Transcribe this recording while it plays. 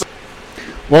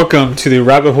Welcome to the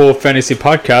Rabbit Hole Fantasy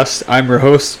Podcast. I'm your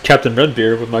host, Captain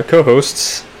Redbeard, with my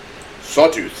co-hosts.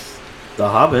 Sawtooth. The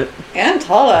Hobbit. And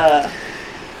Tala.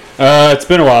 It's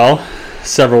been a while.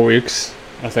 Several weeks,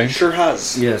 I think. Sure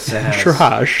has. Yes, it has. Sure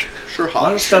has. Sure A lot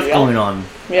of has. stuff going on.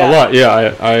 Yeah. A lot, yeah,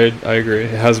 I agree.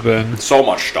 It has been. So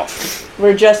much stuff.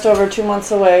 We're just over 2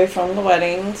 months away from the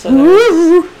wedding, so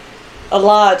there's a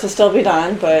lot to still be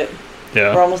done, but we're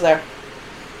Yeah. almost there.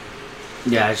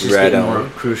 Yeah, it's just Right getting on. more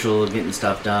crucial getting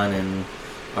stuff done, and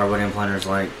our wedding planner's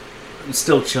like,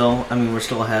 still chill. I mean, we're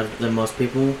still ahead than most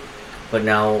people, but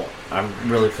now I'm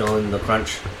really feeling the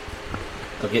crunch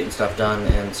of getting stuff done,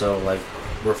 and so, like,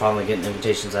 we're finally getting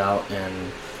invitations out, and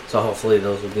so hopefully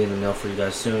those will be in the mail for you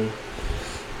guys soon.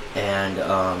 And,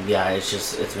 yeah,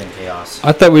 it's been chaos.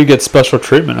 I thought we'd get special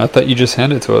treatment. I thought you just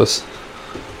handed it to us.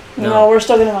 No, we're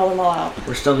still going to mail them all out.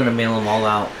 We're still going to mail them all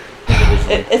out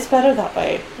individually. It's better that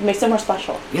way. It makes it more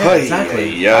special. Yeah,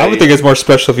 exactly. Yeah. I would think it's more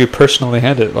special if you personally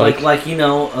hand it. Like you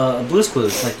know, Blue's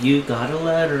Clues. Like, you got a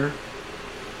letter.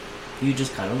 You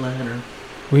just got a letter.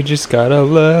 we just got a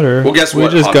letter. Well, guess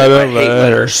what? We just Hobbit? got I a hate letter.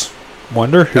 letters.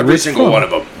 Wonder who Every it's single from. one of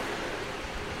them.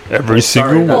 Every Sorry,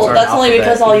 single that's one. Well, our that's only alphabet.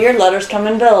 because all your letters come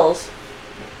in bills.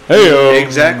 Hey,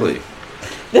 Exactly.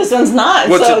 This one's not,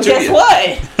 What's so it to guess you?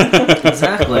 what?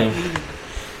 Exactly.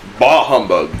 Bah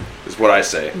humbug is what I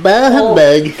say. Well,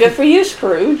 good for you,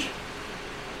 Scrooge.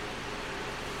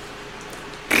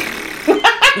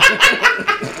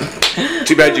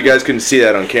 Too bad you guys couldn't see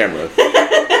that on camera.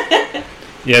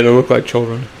 Yeah, they look like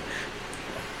children.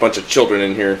 Bunch of children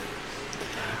in here.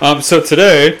 So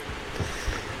today,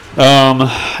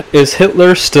 is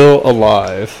Hitler still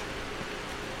alive?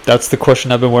 That's the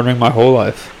question I've been wondering my whole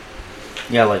life.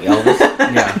 Yeah, like Elvis.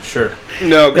 Yeah, sure.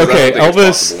 No, 'cause Okay, I don't think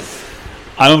it's Elvis- possible.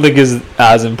 I don't think is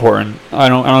as important. I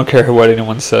don't care what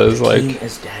anyone says. The Like, king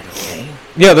is dead, okay?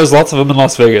 yeah, there's lots of them in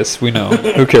Las Vegas. We know.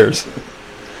 Who cares?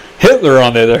 Hitler,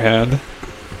 on the other hand,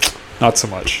 not so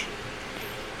much.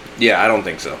 Yeah, I don't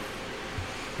think so.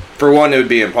 For one, it would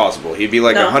be impossible. He'd be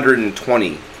like No.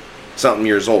 120 something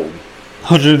years old.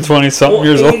 120 something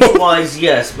years old. age-wise,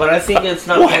 yes, but I think it's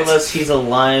not What? unless he's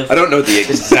alive I don't know the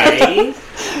exact. today.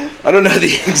 I don't know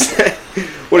the exact.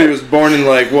 What, he was born in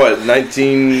like what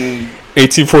 19?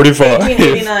 1845.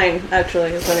 1889,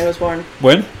 actually, is when he was born.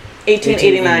 When?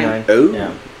 1889. Oh.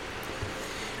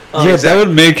 Yeah. Yeah, that would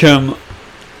make him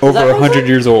over that what I 100 said?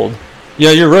 years old.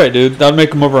 Yeah, you're right, dude. That'd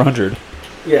make him over 100.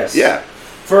 Yes. Yeah.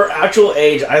 For actual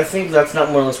age, I think that's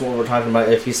not more or less what we're talking about.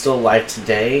 If he's still alive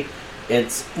today,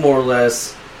 it's more or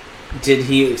less, did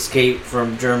he escape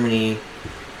from Germany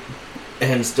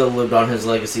and still lived on his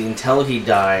legacy until he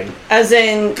died? As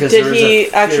in, 'Cause did there's he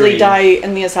a actually theory- die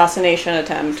in the assassination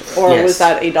attempt, or Yes. was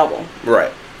that a double?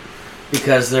 Right.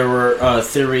 Because there were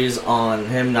theories on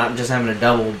him not just having a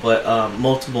double, but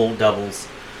multiple doubles.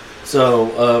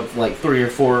 So, like 3 or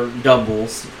 4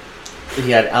 doubles he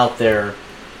had out there.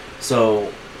 So,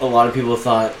 a lot of people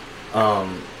thought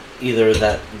either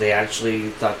that they actually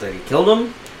thought that he killed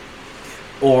him,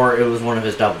 or it was one of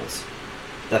his doubles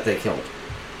that they killed.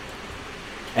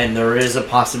 And there is a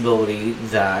possibility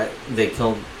that they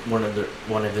killed one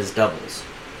of his doubles.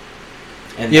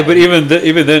 And Yeah, that but he-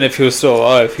 even then, if he was still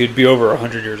alive, he'd be over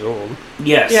 100 years old.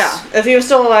 yes, Yeah, if he was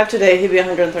still alive today, he'd be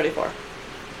 134.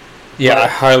 Yeah, But- I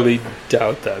highly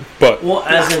doubt that. But Well,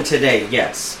 as in today,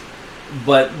 yes.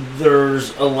 But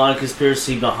there's a lot of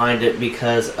conspiracy behind it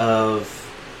because of,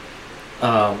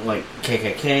 like,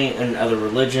 KKK and other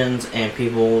religions, and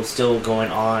people still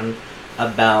going on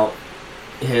about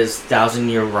his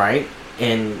 1,000-year right,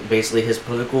 and basically his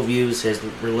political views, his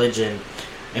religion,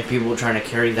 and people trying to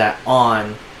carry that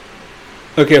on.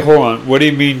 okay, hold on. What do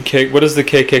you mean? What does the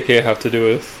KKK have to do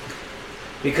with?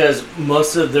 Because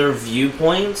most of their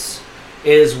viewpoints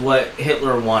is what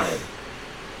Hitler wanted.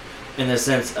 In the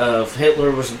sense of Hitler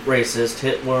was racist,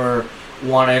 Hitler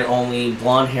wanted only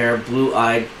blonde hair,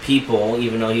 blue-eyed people,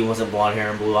 even though he wasn't blonde hair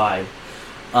and blue-eyed.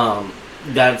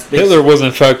 That's Hitler was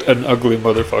in fact an ugly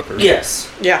motherfucker. Yes,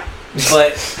 Yeah.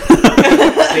 but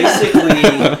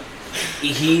basically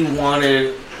he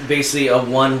wanted basically a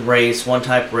one race, one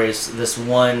type race, this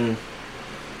one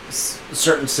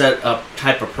certain set of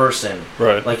type of person.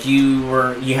 Right. Like you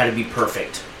had to be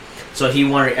perfect. So he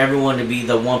wanted everyone to be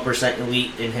the 1%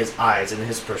 elite in his eyes, in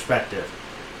his perspective.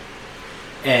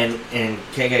 And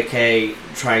KKK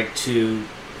tried to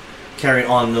carry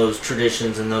on those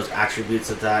traditions and those attributes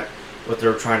of that, what they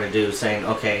were trying to do, saying,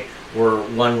 okay, we're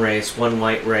one race, one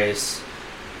white race,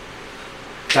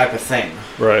 type of thing.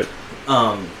 Right.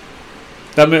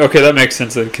 That makes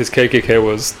sense then, because KKK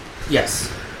was. Yes.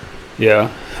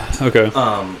 Yeah. Okay.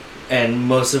 and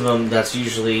most of them, that's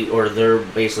usually, or their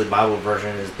basically Bible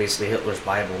version is basically Hitler's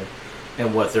Bible,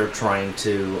 and what they're trying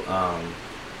to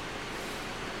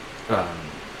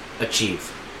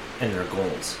achieve in their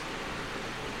goals.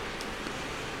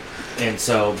 And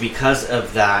so, because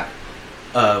of that,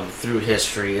 through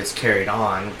history, it's carried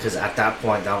on, because at that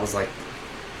point, that was like,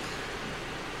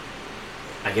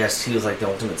 I guess he was like the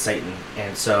ultimate Satan.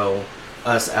 And so,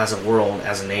 us as a world,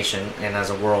 as a nation, and as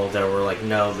a world, that were like,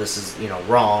 no, this is,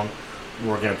 wrong,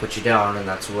 we're going to put you down, and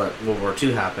that's what World War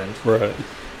II happened. Right.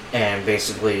 And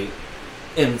basically,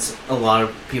 in a lot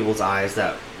of people's eyes,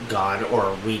 that God,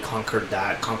 or we conquered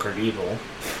evil,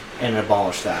 and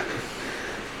abolished that.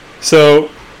 So...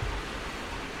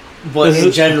 But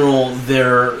in general,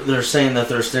 they're saying that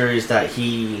there's theories that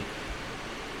he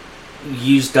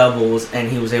used doubles and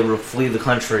he was able to flee the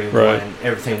country when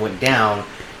everything went down.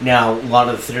 Now, a lot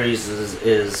of the theories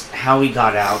is how he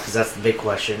got out, because that's the big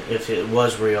question. If it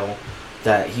was real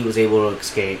that he was able to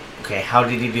escape, okay, how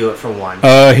did he do it for one?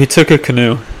 He took a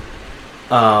canoe.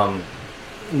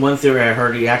 One theory I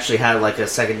heard, he actually had like a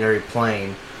secondary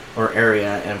plane or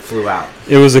area and flew out.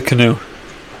 It was a canoe.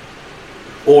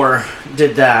 Or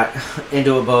did that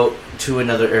into a boat to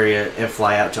another area and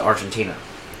fly out to Argentina.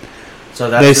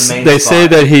 So that's the main They spot. say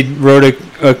that he rode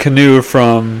a canoe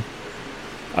from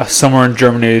somewhere in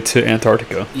Germany to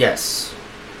Antarctica. Yes.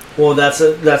 Well, that's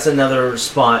another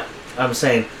spot I'm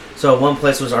saying. So one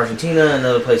place was Argentina,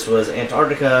 another place was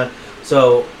Antarctica.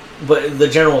 So, but the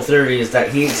general theory is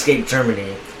that he escaped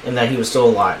Germany and that he was still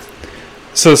alive.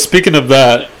 So speaking of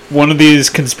that, one of these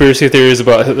conspiracy theories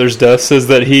about Hitler's death says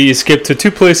that he escaped to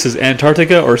two places,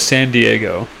 Antarctica or San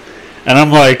Diego. And I'm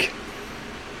like,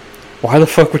 why the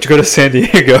fuck would you go to San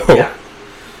Diego? Yeah.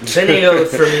 San Diego,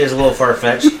 for me, is a little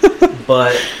far-fetched.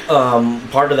 But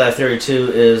part of that theory,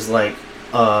 too, is like,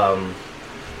 from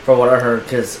what I heard,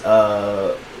 because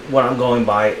what I'm going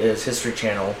by is History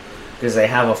Channel, because they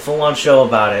have a full-on show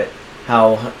about it,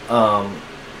 how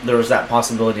there was that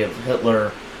possibility of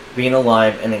Hitler being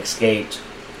alive and escaped,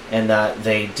 and that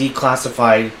they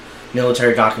declassified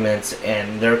military documents,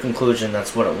 and their conclusion,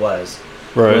 that's what it was.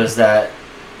 Right. Was that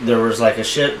there was like a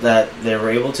ship that they were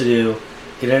able to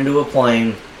get into a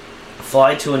plane,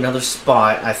 fly to another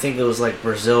spot, I think it was like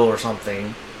Brazil or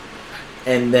something,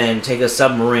 and then take a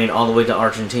submarine all the way to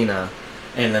Argentina,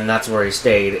 and then that's where he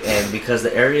stayed. And because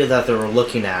the area that they were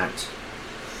looking at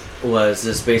was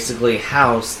this basically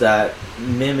house that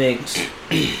mimicked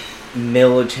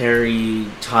military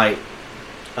type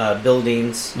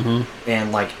buildings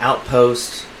and like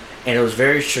outposts, and it was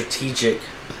very strategic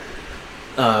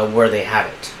where they had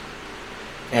it.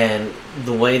 And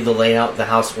the way the layout of the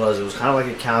house was, it was kind of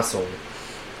like a castle,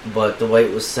 but the way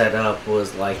it was set up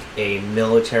was like a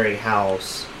military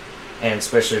house, and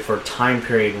especially for time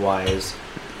period wise,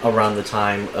 around the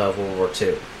time of World War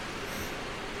II.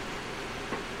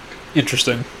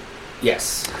 Interesting.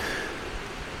 Yes.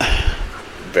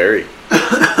 Very.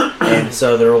 And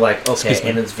so they were like, okay,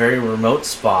 and it's a very remote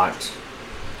spot,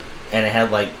 and it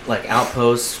had like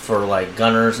outposts for like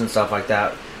gunners and stuff like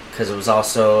that, because it was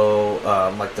also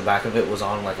like the back of it was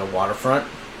on like a waterfront,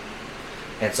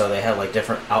 and so they had like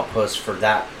different outposts for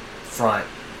that front,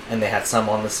 and they had some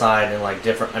on the side and like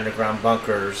different underground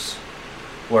bunkers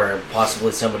where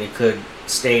possibly somebody could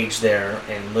stage there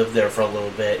and live there for a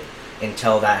little bit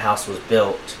until that house was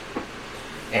built,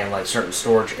 and like certain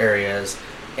storage areas.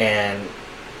 And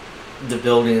the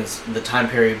buildings, the time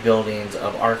period buildings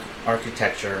of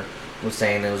architecture was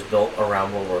saying it was built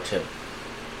around World War II.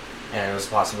 And it was a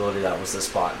possibility that was the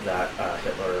spot that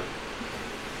Hitler,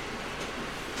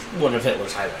 one of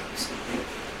Hitler's hideouts.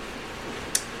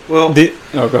 Well,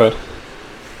 go ahead.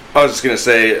 I was just going to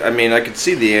say, I mean, I could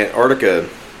see the Antarctica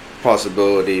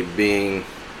possibility being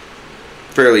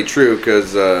fairly true,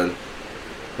 because, I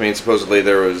mean, supposedly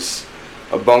there was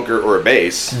a bunker or a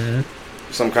base,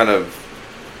 some kind of,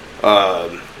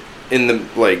 in the,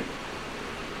 like,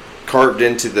 carved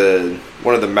into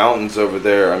one of the mountains over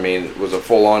there. I mean, it was a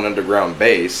full-on underground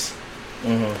base.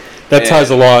 That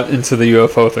ties a lot into the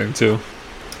UFO thing, too.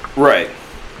 Right.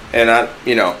 And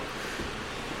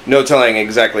no telling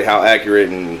exactly how accurate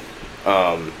and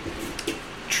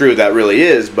true that really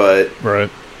is, but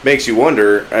makes you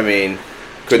wonder. I mean,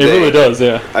 it really does,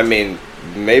 yeah. I mean,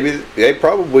 maybe they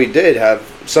probably did have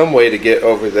some way to get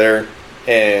over there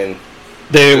and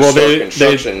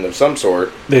construction of some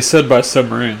sort. They said by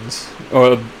submarines.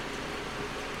 Or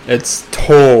it's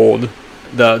told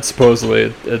that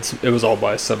supposedly it was all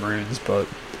by submarines, but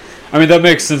I mean that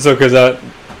makes sense though, because that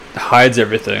hides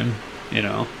everything,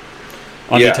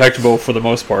 undetectable for the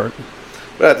most part.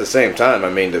 But at the same time, I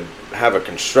mean, to have a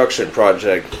construction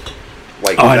project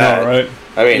like that, I know, right?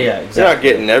 I mean, Yeah, they're not exactly.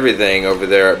 getting everything over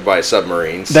there by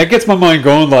submarines. That gets my mind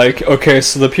going. Like, okay,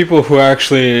 so the people who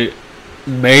actually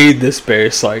made this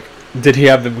base, like, did he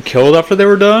have them killed after they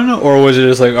were done, or was it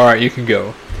just like, all right, you can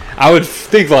go? I would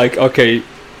think like, okay,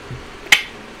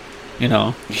 you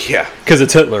know, Yeah. because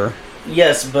it's Hitler.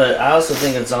 Yes, but I also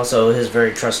think it's also his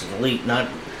very trusted elite, not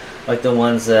like the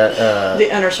ones that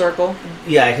The inner circle.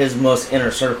 his most inner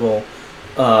circle,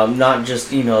 not just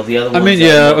the other ones. I mean, that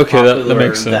yeah, were okay, that popular,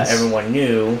 makes that sense. everyone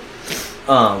knew.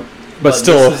 But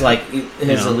still, this is like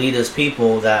his know. elitist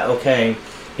people that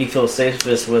he feels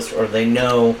safest with, or they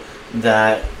know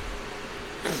that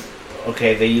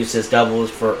they use his doubles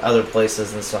for other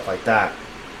places and stuff like that,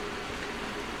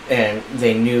 and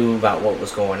they knew about what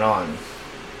was going on.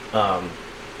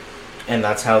 And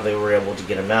that's how they were able to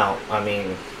get him out. I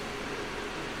mean,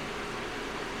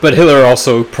 but Hitler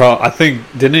also, I think,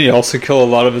 didn't he also kill a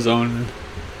lot of his own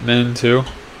men too?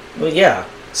 well, yeah.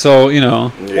 So, you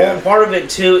know, Yeah. Well, part of it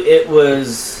too, it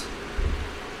was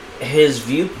his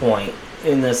viewpoint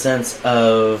in the sense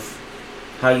of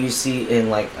how you see in,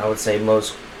 like, I would say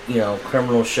most,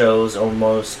 criminal shows, or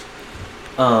most,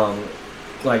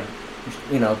 like,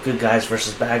 good guys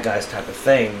versus bad guys type of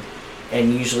thing.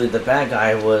 And usually the bad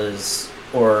guy was,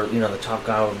 or, the top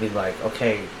guy would be like,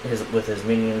 okay, with his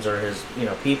minions or his,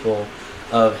 people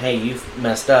of, hey, you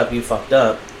messed up, you fucked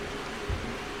up.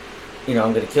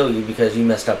 I'm going to kill you because you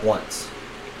messed up once.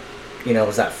 It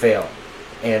was that fail.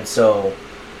 And so,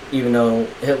 even though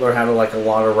Hitler had like a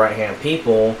lot of right-hand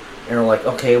people, and they're like,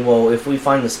 okay, well, if we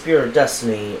find the spear of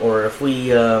destiny, or if we,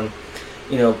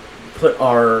 put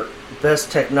our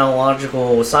best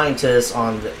technological scientists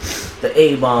on the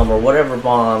A-bomb or whatever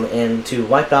bomb, and to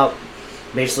wipe out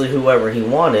basically whoever he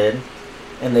wanted,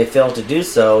 and they failed to do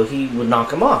so, he would knock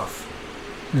them off.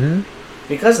 mhm.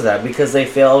 Because of that, because they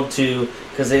failed to,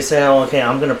 because they say, oh, okay,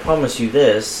 I'm going to promise you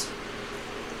this,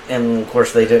 and of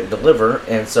course they didn't deliver,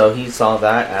 and so he saw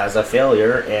that as a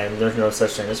failure, and there's no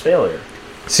such thing as failure.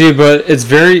 See, but it's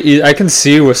very. I can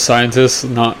see with scientists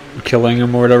not killing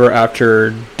him or whatever after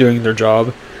doing their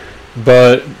job,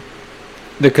 but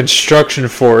the construction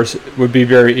force would be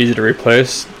very easy to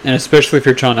replace, and especially if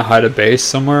you're trying to hide a base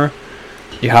somewhere,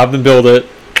 you have them build it,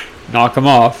 knock them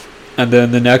off, and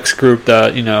then the next group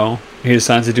that he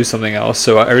decides to do something else.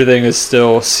 So everything is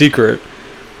still secret.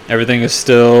 Everything is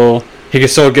still. He can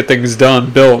still get things done,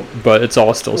 built, but it's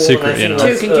all still Well, secret. I think Two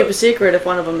that's- can keep a secret if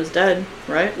one of them is dead,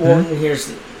 right? Well, and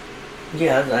here's,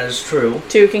 yeah, that is true.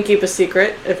 Two can keep a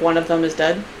secret if one of them is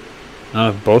dead.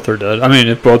 If both are dead. I mean,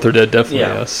 if both are dead, definitely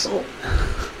Yeah. yes.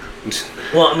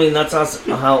 Well, I mean, that's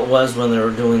also how it was when they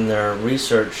were doing their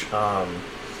research.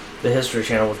 The History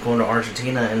Channel was going to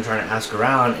Argentina and trying to ask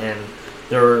around, and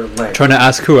they were like, Trying to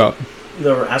ask who out?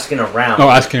 they were asking around. Oh,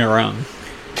 asking around.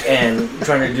 And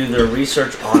trying to do their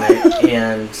research on it,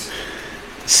 and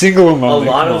Single them a only.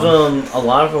 lot come of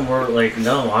on. them were like,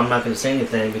 no, I'm not going to say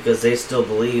anything, because they still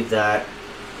believe that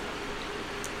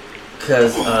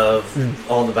because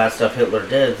of all the bad stuff Hitler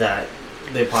did, that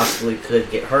they possibly could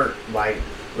get hurt by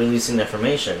releasing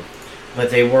information. But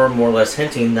they were more or less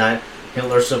hinting that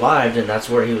Hitler survived, and that's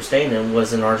where he was staying in,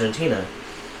 was in Argentina,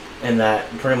 and that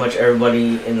pretty much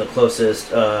everybody in the closest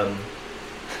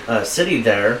city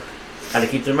there had to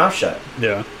keep their mouth shut.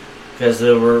 Yeah. Because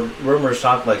there were rumors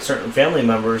talk like certain family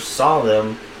members saw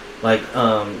them like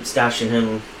stashing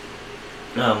him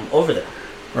over there,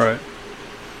 Right.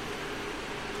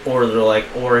 or they're like,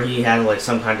 or he had like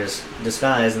some kind of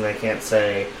disguise, and they can't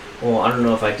say, well, I don't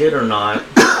know if I did or not.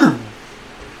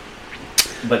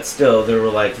 But still,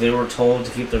 they were told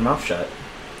to keep their mouth shut,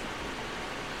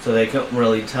 so they couldn't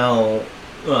really tell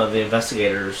the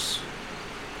investigators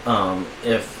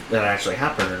if that actually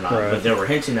happened or not. Right. But they were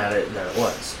hinting at it that it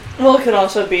was. Well, it could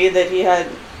also be that he had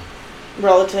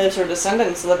relatives or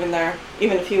descendants living there,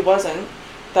 even if he wasn't,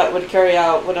 that would carry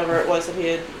out whatever it was that he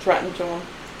had threatened to him.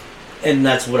 And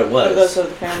that's what it Or was. those of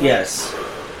the family. Yes.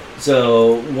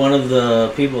 So one of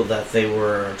the people that they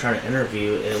were trying to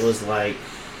interview, it was like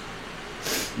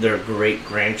their great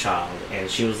grandchild, and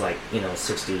she was like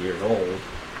 60 years old,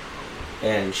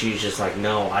 and she's just like,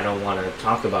 no, I don't want to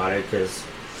talk about it because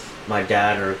my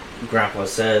dad or grandpa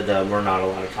said that we're not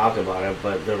allowed to talk about it,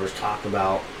 but there was talk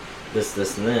about this,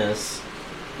 and this,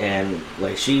 and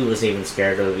like she was even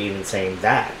scared of even saying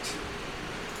that,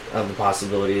 of the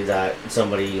possibility that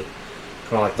somebody,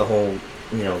 kind of like the whole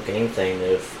game thing,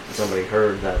 if somebody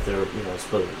heard that they're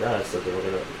supposedly Dutch, that they were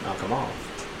gonna knock them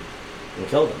off and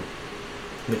kill them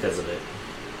because of it.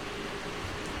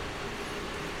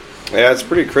 Yeah, it's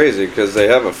pretty crazy because they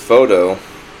have a photo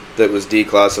that was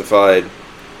declassified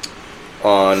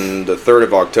on the 3rd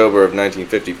of October of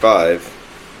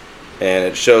 1955, and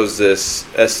it shows this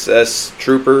SS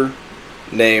trooper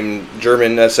named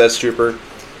German SS trooper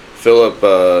Philip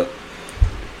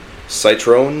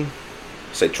Citroen,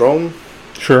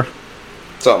 Sure.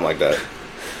 something like that.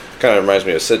 Kind of reminds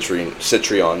me of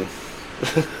Citrion.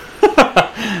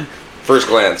 First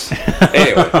glance.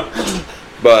 Anyway,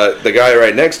 but the guy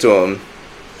right next to him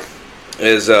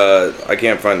is I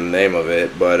can't find the name of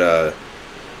it, but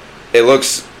it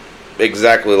looks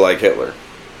exactly like Hitler.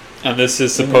 And this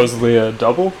is supposedly a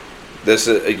double? This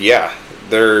is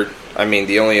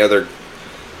the only other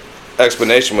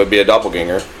explanation would be a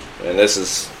doppelganger, and this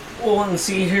is Well, and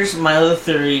see, here's my other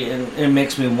theory, and it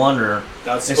makes me wonder.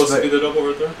 That's supposed to be the double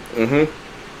right there? mm-hmm.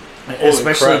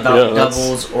 Especially crap, about yeah, that's-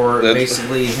 doubles, or that's-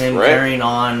 basically him right. carrying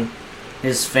on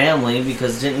his family,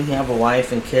 because didn't he have a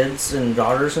wife and kids and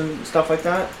daughters and stuff like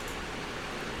that?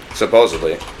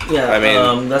 Supposedly. Yeah, I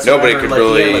mean, that's nobody what I heard, could like, he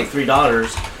really- had like 3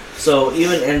 daughters. So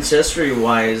even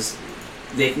ancestry-wise,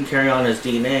 they can carry on his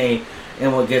DNA.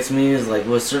 And what gets me is like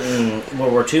with certain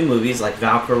World War II movies like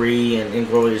Valkyrie and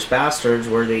Inglourious Bastards,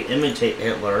 where they imitate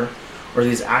Hitler, or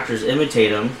these actors imitate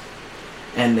him,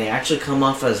 and they actually come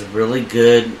off as really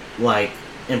good like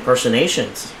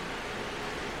impersonations.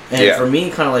 And Yeah. for me,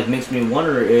 it kind of like makes me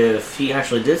wonder if he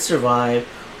actually did survive,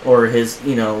 or his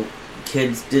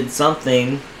kids did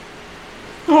something.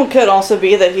 Well, it could also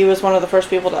be that he was one of the first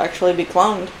people to actually be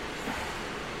cloned.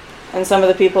 And some of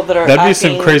the people that are That'd be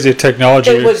some acting- crazy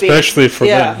technology, It would be. especially for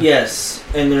Yeah. them. Yes,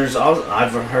 and there's also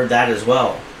I've heard that as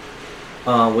well,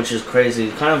 which is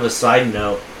crazy. Kind of a side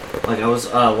note, like I was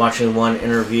watching one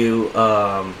interview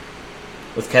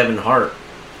with Kevin Hart,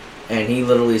 and he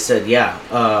literally said, "Yeah,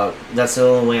 that's the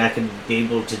only way I could be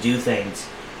able to do things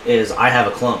is I have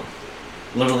a clone."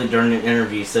 Literally during an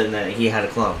interview, saying that he had a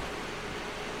clone.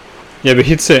 Yeah, but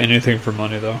he'd say anything for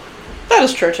money, though. That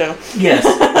is true too. Yes,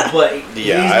 but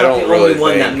Yeah, he's I not don't the really only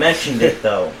one that think- mentioned it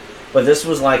though. But this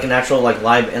was like an actual like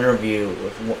live interview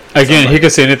with Again, somebody. he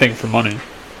could say anything for money.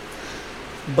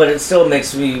 But it still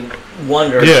makes me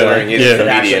wonder Yeah, like, he's if a it comedian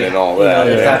actually, and all that,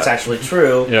 if yeah. that's actually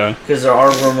true. Yeah. Because there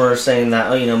are rumors saying that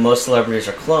most celebrities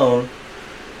are cloned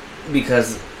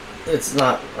because it's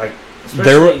not like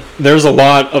especially There's a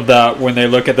lot of that when they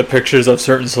look at the pictures of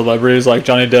certain celebrities like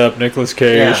Johnny Depp, Nicolas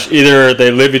Cage. Yeah. Either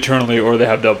they live eternally or they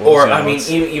have doubles. or you know, I mean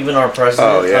it's- even our president.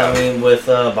 Oh, yeah. I mean with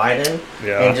Biden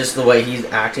yeah. and just the way he's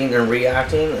acting and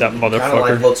reacting. That Kind of like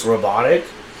motherfucker. looks robotic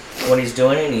when he's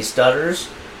doing it and he stutters.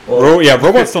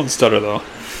 Robots don't stutter though.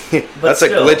 But That's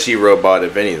still, a glitchy robot,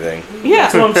 if anything.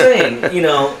 That's Yeah. what I'm saying.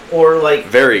 Or like.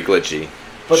 Very glitchy.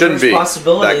 But Shouldn't there's be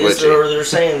possibilities, that glitchy. or they're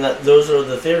saying that those are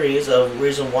the theories of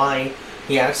reason why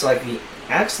he acts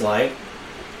like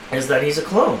is that he's a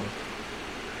clone.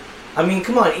 I mean,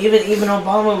 come on, even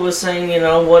Obama was saying,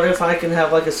 what if I can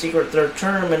have like a secret third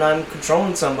term and I'm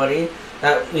controlling somebody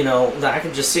that that I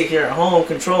can just sit here at home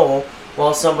control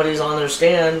while somebody's on their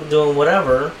stand doing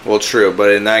whatever. Well, true,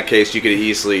 but in that case, you could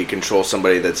easily control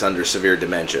somebody that's under severe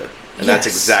dementia. And that's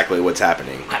Yes. exactly what's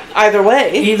happening. Either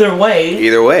way, Either way,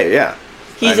 Either way, yeah.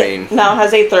 he's I mean- now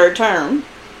has a third term.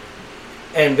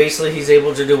 and basically he's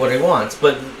able to do what he wants.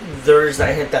 But there's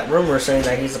that rumor saying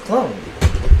that he's a clone.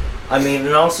 I mean,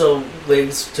 it also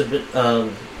leads to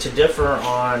differ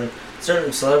on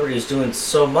certain celebrities doing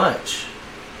so much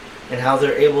and how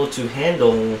they're able to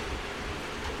handle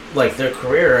like their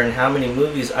career and how many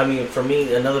movies. I mean, for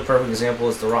me, another perfect example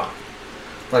is The Rock.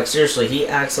 Like seriously, he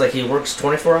acts like he works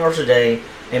 24 hours a day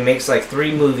and makes like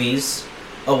 3 movies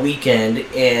a weekend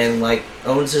and like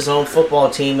owns his own football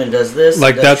team and does this.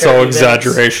 Like, and does that's all charity events.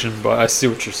 exaggeration, but I see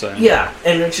what you're saying. Yeah,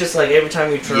 and it's just like every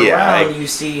time you turn Yeah, around, you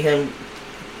see him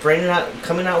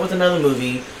coming out with another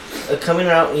movie, coming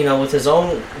out, with his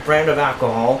own brand of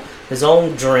alcohol, his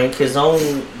own drink,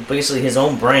 basically his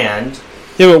own brand.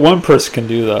 Yeah, but one person can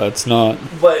do that. It's not.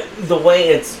 But the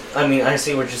way I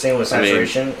see what you're saying with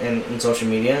saturation in social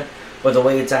media, but the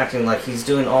way it's acting like he's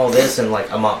doing all this in like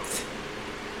a month.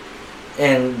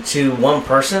 And to one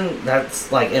person,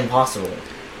 that's like impossible.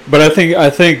 But I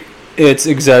think it's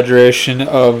exaggeration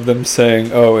of them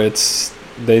saying, "Oh,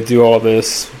 they do all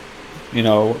this,"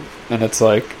 and it's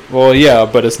like, well, yeah,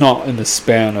 but it's not in the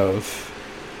span of,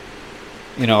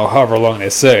 however long they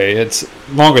say. It's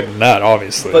longer than that,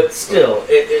 obviously. But still,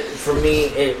 for me,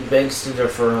 it begs to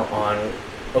differ on,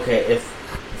 okay,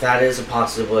 if that is a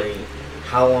possibility,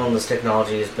 how long this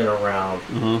technology has been around.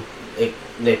 Uh-huh.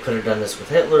 They could have done this with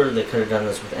Hitler. They could have done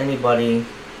this with anybody.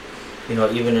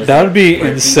 Even if That would be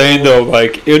when insane, people- though.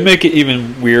 Like, it would make it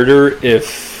even weirder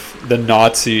if the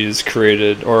Nazis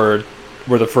created or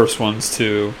were the first ones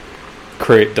to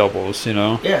create doubles.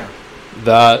 Yeah,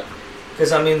 That,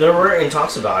 because there were in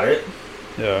talks about it,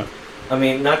 yeah. I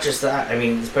mean, not just that. I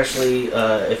mean, especially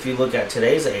if you look at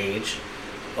today's age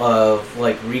of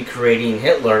like recreating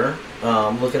Hitler.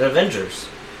 Look at Avengers,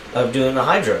 of doing the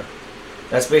Hydra.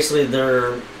 That's basically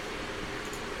their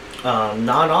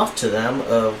nod off to them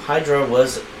of Hydra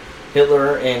was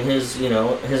Hitler and his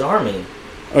his army.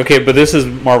 Okay, but this is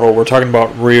Marvel. We're talking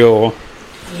about real.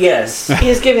 Yes.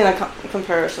 He's giving a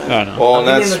comparison. I know. Well, I'm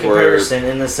and giving that's the where comparison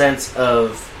in the sense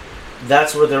of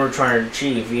that's what they were trying to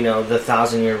achieve. The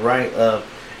 1,000-year right of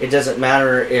it doesn't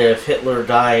matter if Hitler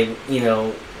died,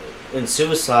 in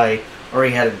suicide, or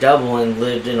he had a double and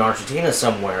lived in Argentina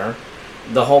somewhere.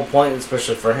 The whole point,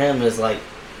 especially for him, is like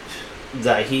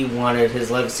that he wanted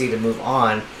his legacy to move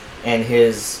on and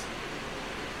his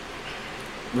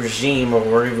regime, or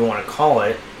whatever you want to call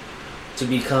it, to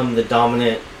become the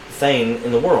dominant thing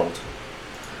in the world.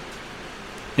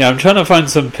 Yeah, I'm trying to find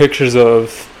some pictures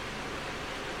of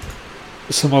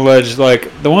some alleged, like,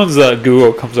 the ones that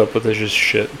Google comes up with is just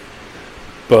shit.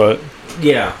 But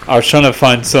Yeah. I was trying to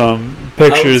find some I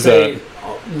would pictures say,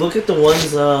 that... look at the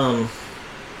ones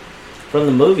from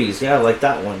the movies. Yeah, like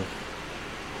that one.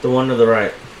 The one to the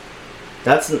right.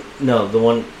 The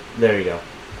one... There you go.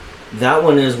 That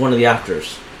one is one of the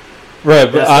actors. Right,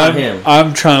 but That's not him.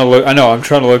 I'm trying to look... I know, I'm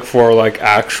trying to look for, like,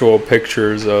 actual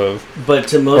pictures of... But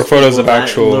to most Or photos people, of that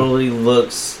actual- literally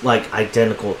looks like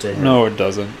identical to him. No, it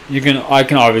doesn't. I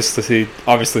can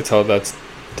obviously tell that's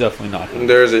definitely not him.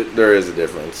 there is a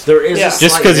difference. There is Yeah. a Just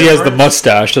slight because he has the difference.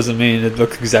 mustache doesn't mean it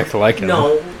looks exactly like him.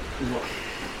 No.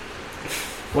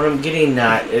 What I'm getting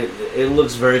at, it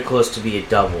looks very close to be a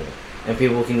double. And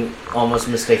people can almost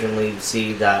mistakenly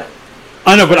see that.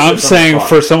 I know, but I'm Especially saying from afar.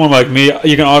 for someone like me,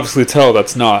 you can obviously tell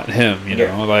that's not him,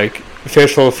 Yeah. like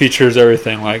facial features,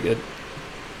 everything, like it.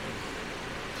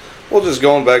 Well, just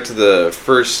going back to the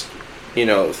first,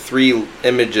 3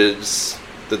 images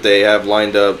that they have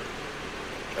lined up,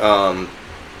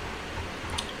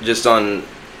 just on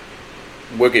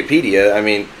Wikipedia. I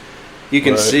mean, you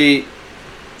can Right. see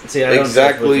See, I don't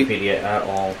Exactly. trust Wikipedia at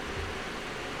all.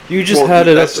 You just well, had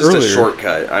it that's up just earlier. a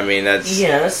shortcut. I mean, that's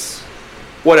Yes.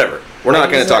 whatever. We're not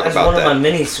I going use to talk that as about one that. Of my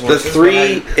mini The sources,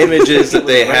 3 but I- images that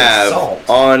they with have salt.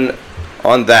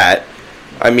 on that,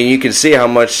 I mean, you can see how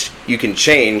much you can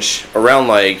change around.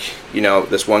 Like,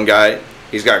 this one guy,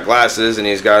 he's got glasses and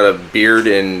he's got a beard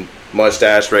and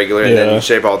mustache regular, and then Yeah. you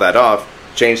shave all that off,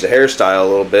 change the hairstyle a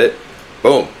little bit,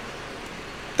 boom,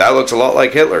 that looks a lot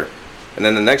like Hitler. And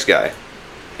then the next guy,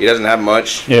 he doesn't have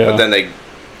much, Yeah. but then they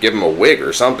give him a wig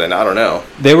or something. I don't know.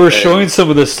 They were And- showing some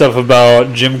of this stuff about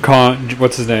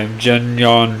what's his name, Jin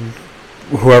Yon,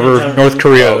 whoever, Kim Jong-un. North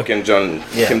Korea, Oh, Kim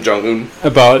Yeah. Jong-un.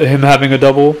 about him having a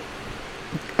double.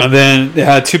 And then they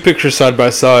had 2 pictures side by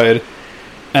side,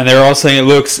 and they were all saying it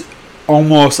looks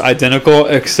almost identical,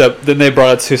 except then they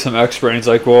brought it to some expert, and he's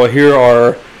like, well, here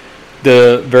are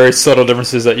the very subtle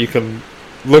differences that you can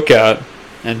look at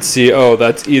and see, oh,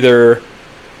 that's either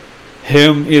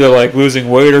him like losing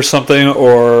weight or something,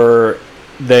 or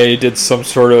they did some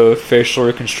sort of facial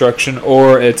reconstruction,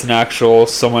 or it's an actual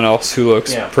someone else who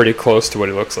looks Yeah. pretty close to what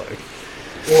he looks like.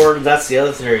 Or that's the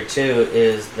other theory too,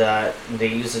 is that they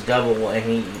used a double and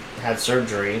he had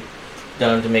surgery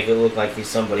done to make it look like he's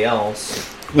somebody else,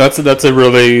 That's a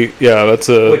really that's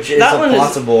a which is That one is-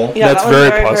 possible. Yeah, That's that one's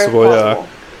very possible,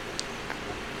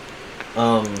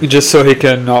 yeah. just so he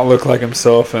can not look like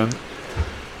himself and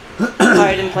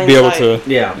Hide in plain be able sight. to.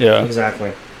 Yeah, Yeah.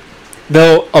 exactly.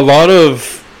 Though a lot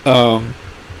of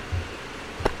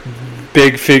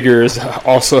big figures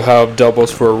also have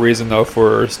doubles for a reason, though,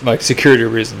 for like security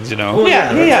reasons, Well,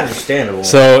 Yeah, that's yeah. understandable.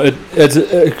 So it's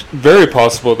very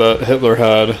possible that Hitler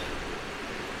had.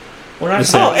 We're not the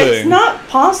same Oh, it's thing. not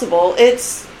possible.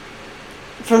 It's,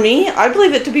 for me, I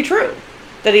believe it to be true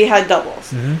that he had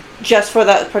doubles just for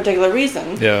that particular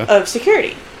reason Yeah. of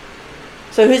security.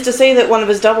 So who's to say that one of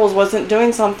his doubles wasn't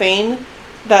doing something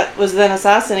that was then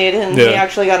assassinated and he Yeah.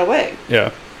 actually got away? Yeah.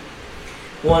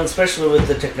 Well, and especially with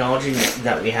the technology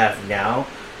that we have now,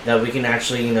 that we can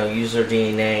actually, use their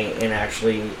DNA and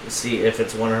actually see if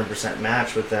it's 100%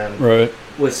 match with them Right.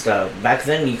 with stuff. Back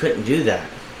then, you couldn't do that.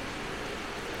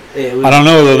 It was, I don't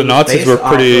know, though, it the was Nazis based were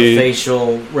off of pretty-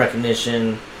 facial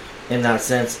recognition, in that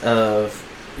sense of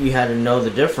you had to know the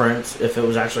difference if it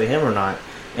was actually him or not,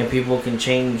 and people can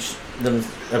change them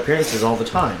appearances all the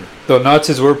time. The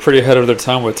Nazis were pretty ahead of their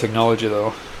time with technology,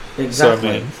 though. Exactly. So,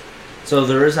 I mean, So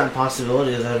there is that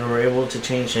possibility that they were able to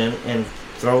change him and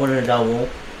throw in a double,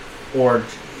 or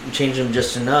change him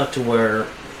just enough to where,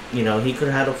 he could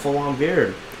have had a full-on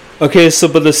beard. okay, so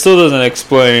but this still doesn't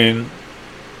explain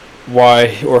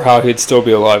why or how he'd still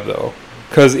be alive, though.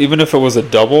 Because even if it was a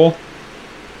double,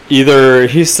 either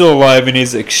he's still alive and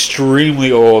he's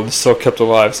extremely old, still kept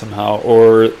alive somehow,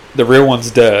 or the real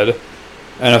one's dead.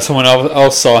 And if someone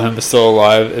else saw him still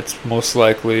alive, it's most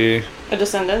likely A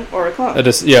descendant or a clone.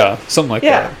 something like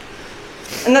Yeah. that.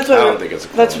 And that's I what don't think it's a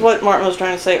clone. that's what Martin was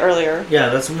trying to say earlier. Yeah,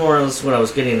 that's more or less what I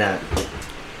was getting at.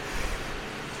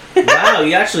 Wow,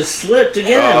 you actually slipped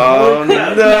again. Oh, Holy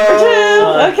crap.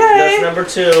 no. Okay. That's number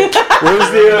 2.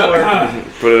 Where's the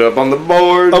Put it up on the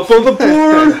board. up on the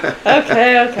board?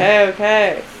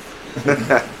 Okay.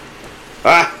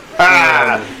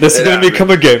 This is going to become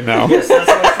a game now. Yes, that's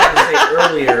what I was trying to say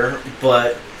earlier,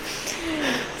 but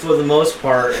for the most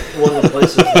part, one of the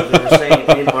places that they were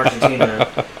saying in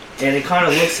Argentina, and it kind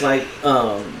of looks like,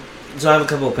 so I have a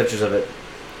couple of pictures of it,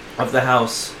 of the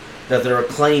house, that they were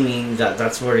claiming that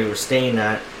that's where they were staying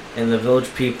at, and the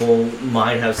village people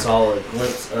might have saw a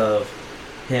glimpse of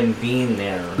him being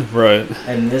there. Right.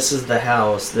 And this is the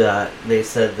house that they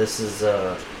said this is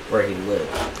where he lived.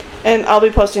 And I'll be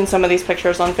posting some of these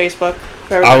pictures on Facebook.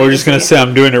 For I everybody was just to going to see. say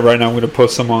I'm doing it right now. I'm going to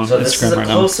post some on So this is Instagram a right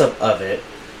now. close-up of it,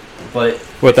 but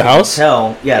What, the house?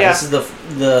 tell, Yeah. this is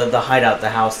the hideout, the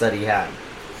house that he had.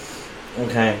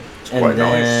 Okay, and quite nice.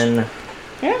 then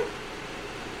Yeah.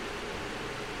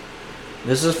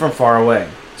 this is from far away.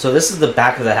 So this is the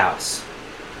back of the house,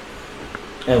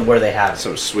 and where they have it.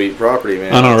 Some sweet property,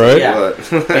 man. I know, right? Yeah.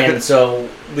 And so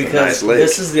because nice lake.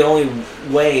 this is the only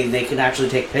way they can actually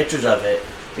take pictures of it,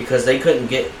 because they couldn't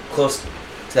get close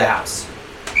to the house.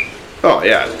 Oh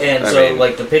yeah. And I so, mean,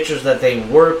 like, the pictures that they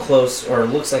were close, or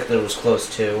looks like they was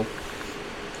close to,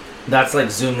 that's like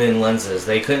zoomed in lenses.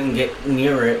 They couldn't get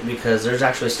near it because there's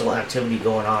actually still activity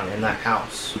going on in that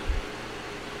house.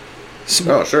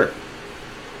 oh sure.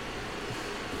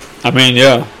 I mean,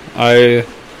 yeah.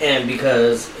 And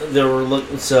because they were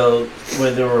so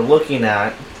when they were looking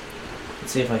at,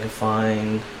 let's see if I can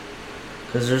find,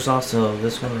 because there's also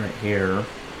this one right here,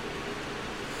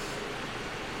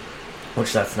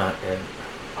 which that's not it.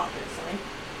 Obviously.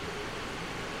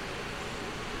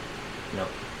 No.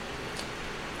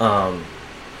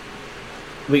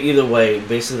 But either way,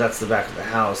 basically that's the back of the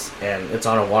house, and it's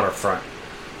on a waterfront,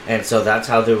 and so that's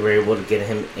how they were able to get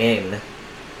him in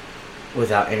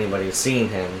without anybody seeing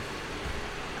him,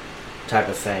 type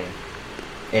of thing.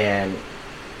 And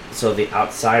so the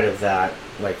outside of that,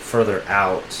 like further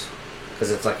out,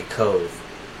 because it's like a cove,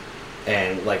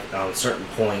 and like on certain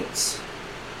points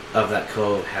of that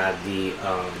cove had the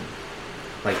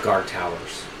like guard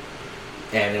towers,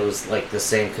 and it was like the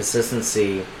same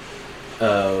consistency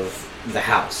of the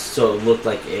house, so it looked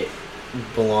like it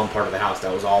belonged part of the house.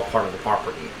 That was all part of the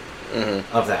property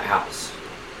of that house.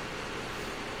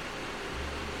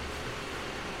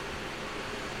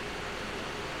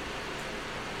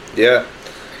 Yeah.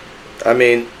 I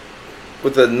mean,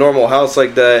 with a normal house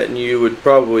like that, you would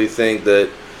probably think that.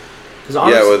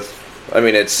 I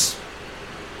mean, it's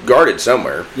guarded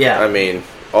somewhere. Yeah. I mean,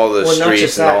 all the Well, not streets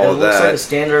just and that. all It of looks that. like a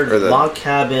standard or the- log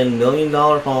cabin, $1 million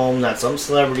home that some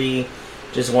celebrity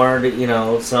just wanted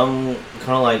to, some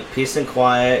kind of like peace and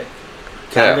quiet,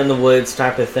 cabin Yeah. in the woods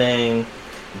type of thing,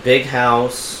 big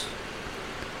house,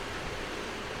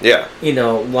 Yeah.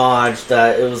 lodge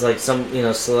that it was like some,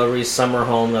 celebrity summer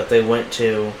home that they went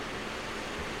to.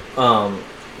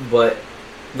 But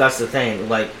that's the thing,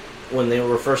 like, when they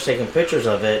were first taking pictures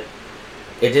of it,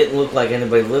 it didn't look like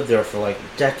anybody lived there for like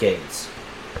decades.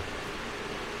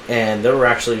 And they were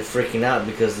actually freaking out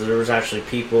because there was actually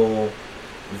people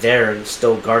there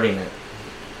still guarding it,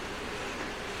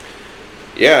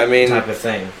 Yeah, I mean, type of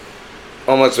thing.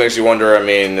 almost makes you wonder, I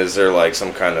mean, is there like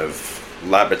some kind of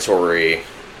laboratory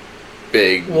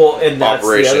big Well, and that's the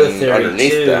operation other theory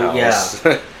underneath too. the house?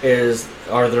 Yeah,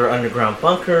 are there underground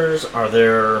bunkers? Are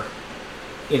there,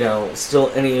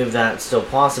 still any of that still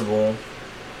possible?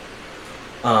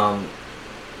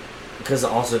 Because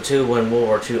also too, when World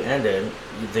War II ended,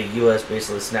 the U.S.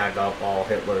 basically snagged up all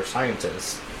Hitler's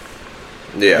scientists.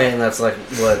 Yeah. And that's like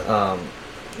what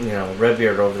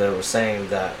Redbeard over there was saying,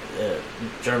 that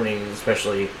Germany,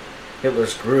 especially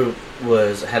Hitler's group,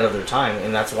 was ahead of their time,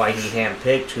 and that's why he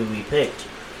handpicked who he picked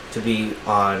to be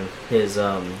on his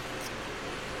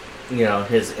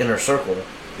his inner circle.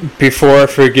 Before I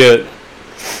forget,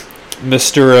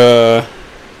 Mr.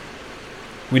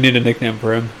 We need a nickname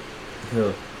for him.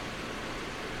 Who?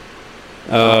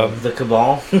 The The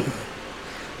Cabal.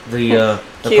 the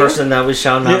Q? person that we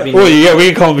shall not be. well, yeah, we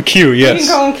can call him Q. You Yes. can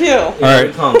call him Q. All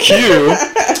right. Call him Q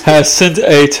has sent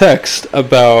a text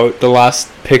about the last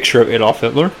picture of Adolf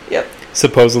Hitler. Yep.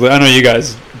 Supposedly, I know you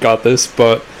guys got this,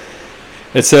 but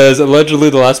it says allegedly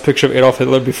the last picture of Adolf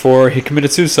Hitler before he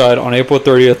committed suicide on April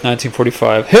 30th,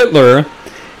 1945. Hitler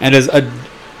and his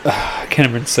I can't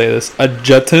even say this.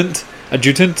 Adjutant.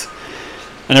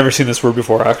 I never seen this word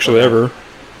before, actually, ever.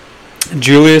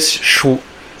 Julius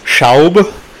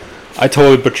Schaub. I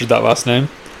totally butchered that last name.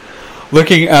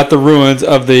 Looking at the ruins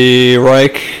of the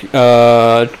Reich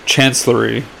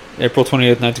Chancellery, April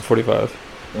 28th, 1945.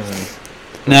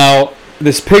 Mm-hmm. Now,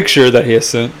 this picture that he has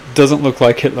sent doesn't look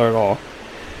like Hitler at all.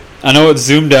 I know it's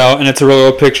zoomed out and it's a really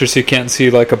old picture, so you can't see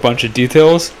like a bunch of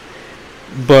details.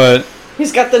 But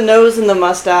He's got the nose and the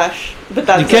mustache, but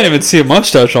that's you can't even see a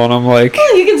mustache on him. Like,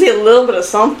 Well, you can see a little bit of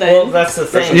something. Well, that's the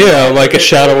thing. Yeah, like a It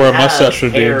shadow where a has mustache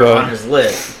would be, hair but- on his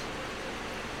lip.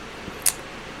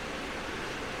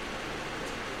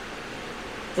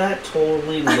 That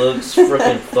totally looks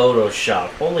freaking Photoshop.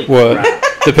 Holy what? crap.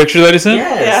 The picture that he sent?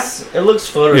 Yes. It looks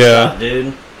Photoshopped, Yeah.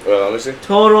 dude. Well, let me see.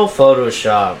 Total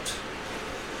Photoshopped.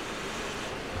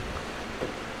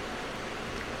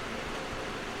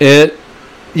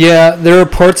 Yeah, there are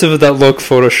parts of it that look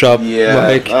photoshopped.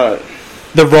 Like,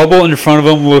 the rubble in front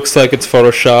of him looks like it's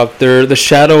photoshopped. The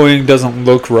shadowing doesn't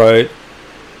look right.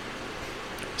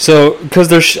 So, because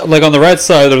there's like on the right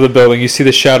side of the building, you see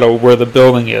the shadow where the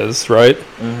building is, right?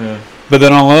 Mm-hmm. But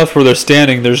then on the left where they're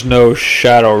standing, there's no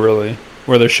shadow really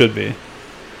where there should be.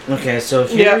 Okay, so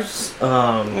Yeah. here's,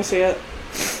 Let me see it.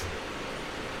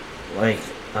 like,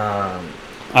 I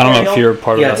don't know if Aerial? you're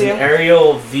part yeah, of it's that. an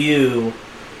aerial view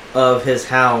of his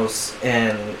house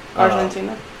in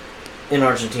Argentina. In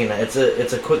Argentina. It's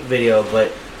a quick video,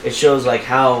 but it shows like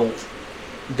how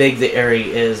big the area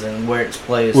is and where it's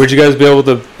placed. Would you guys be able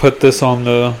to put this on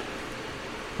the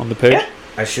page? Yeah.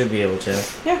 I should be able to.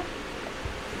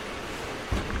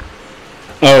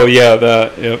 Oh yeah,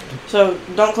 that. Yep. So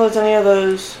don't close any of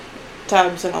those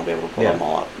tabs, and I'll be able to pull Yeah. them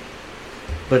all up.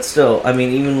 But still, I mean,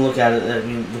 even look at it. I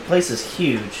mean, the place is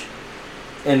huge,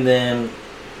 and then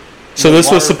So the this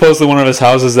was water- supposed to be one of his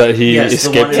houses that he yes, the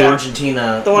escaped one in to.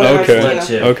 Argentina. The one in Okay.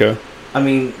 Argentina. to. Okay. I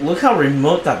mean, look how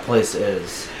remote that place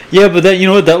is. Yeah, but that, you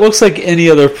know what, that looks like any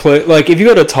other place. Like if you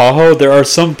go to Tahoe, there are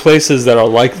some places that are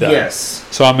like that. Yes.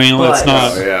 So I mean, it's But-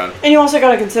 not. Oh, yeah. And you also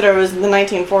got to consider it was the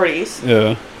 1940s,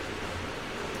 Yeah.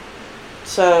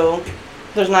 so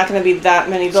there's not going to be that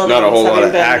many buildings not a whole lot having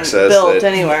of been access built that-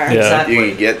 anywhere. Yeah. Exactly. You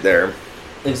can get there.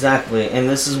 Exactly, and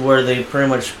this is where they pretty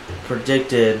much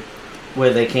predicted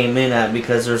where they came in at,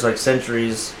 because there's like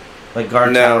sentries, like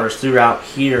guard No. towers throughout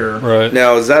here. Right.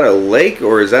 Now, is that a lake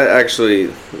or is that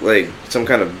actually like some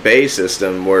kind of bay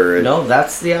system where it, No,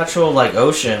 that's the actual like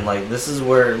ocean. Like this is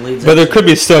where it leads. But there into. could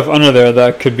be stuff under there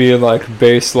that could be like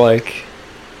base, like.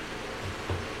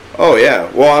 Oh yeah.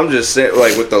 Well, I'm just saying,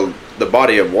 like with the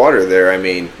body of water there. I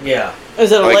mean, Yeah,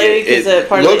 Is it a Like, lake? Is it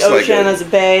part of the looks like ocean? a- Is it a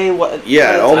bay? What?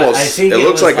 yeah, what is almost. I think it it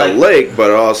looks was like a like- lake,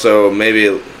 but also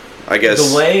maybe, I guess.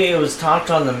 the way it was talked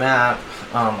on the map,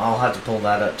 I'll have to pull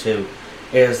that up too.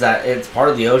 Is that it's part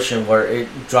of the ocean where it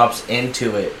drops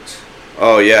into it?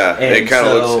 Oh yeah, And it kind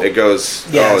of so- looks. It goes.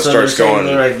 Yeah, oh, it so starts they're saying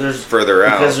going like there's further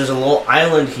out. because Is there's a little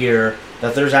island here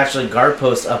that there's actually guard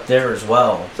posts up there as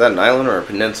well. that an island or a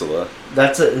peninsula?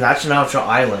 That's an actual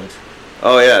island.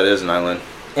 Oh yeah, it is an island.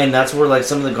 And that's where like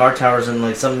some of the guard towers and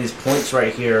like some of these points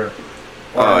right here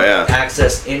Oh, are yeah.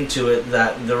 access into it,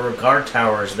 that there were guard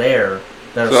towers there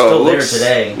that are So still it there looks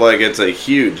today. like it's a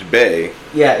huge bay.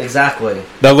 Yeah, exactly.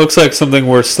 That looks like something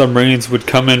where submarines would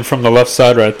come in from the left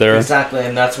side right there. Exactly,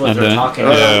 and that's what And they're then- talking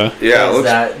yeah. about. Yeah, it is looks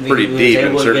that pretty he was deep in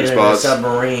able to certain get in a spots.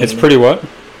 submarine It's pretty what?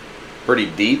 Pretty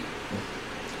deep.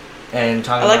 and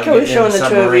talking I like about how he's getting in showing a the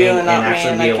two of you submarine and not me, actually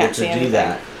and be I able can't to see do anything.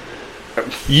 that.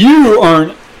 You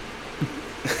aren't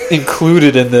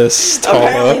included in this,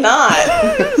 Apparently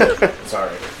Tala. not.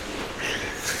 Sorry.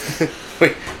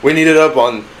 We need it up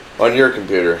on your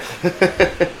computer.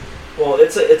 Well,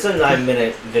 it's a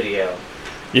 9-minute video.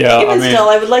 Yeah, I Even mean, still,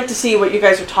 I would like to see what you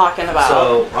guys are talking about.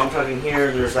 So I'm talking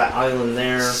here. There's that island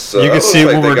there. So you it can looks see it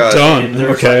like when they we're got- done. And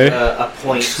there's Okay. like a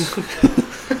point.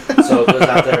 So it goes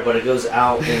out there, but it goes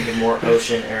out into more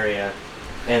ocean area,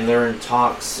 and they're in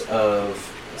talks of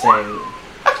saying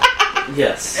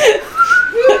yes,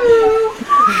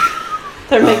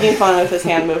 They're making fun of his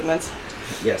hand movements.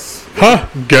 yes. Huh?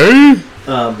 Gay?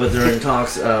 But they're in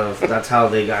talks of that's how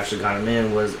they actually got him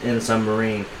in, was in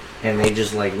submarine, and they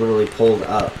just like literally pulled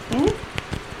up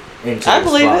into I the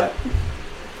believe spot. it.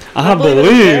 I It's very,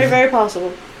 believe. very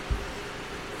possible.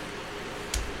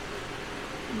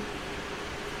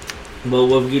 But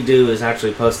what we could do is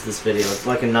actually post this video. It's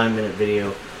like a 9-minute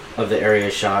video of the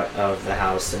area shot of the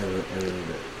house, and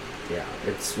yeah,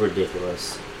 it's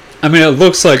ridiculous. I mean, it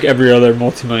looks like every other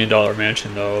multi-million-dollar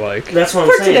mansion, though. Like, That's what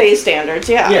For I'm saying. today's standards,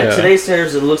 yeah. Yeah, Yeah. today's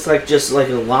standards, it looks like just like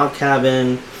a log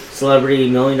cabin, celebrity,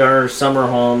 $1 million summer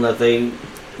home that they,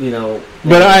 you know.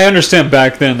 but I understand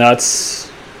back then.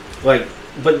 That's Like,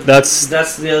 but That's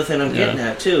that's the other thing I'm getting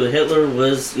Yeah. at too. Hitler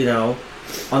was,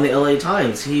 on the LA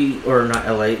Times. Or not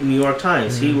LA, New York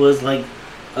Times. He was like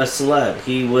a celeb.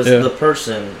 He was Yeah. the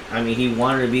person. I mean, he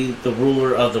wanted to be the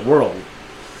ruler of the world.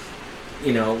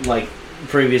 Like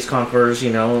previous conquerors,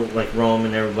 like Rome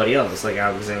and everybody else, like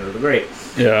Alexander the Great.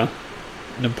 yeah.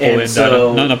 Napoleon And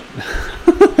so- Dynamite.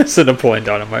 I said Napoleon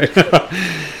Dynamite.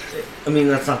 I mean,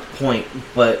 that's not the point,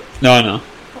 but No, I know.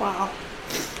 Wow.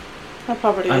 That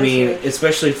property I is mean, huge.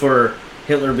 especially for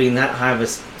Hitler being that high of a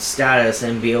status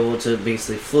and be able to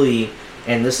basically flee,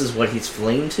 and this is what he's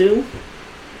fleeing to.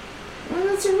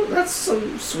 Well, that's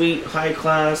some sweet high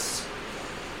class,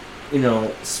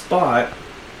 spot.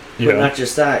 But Yeah. not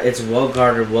just that; it's well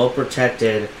guarded, well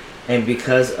protected, and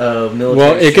because of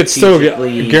military. Well, it could still get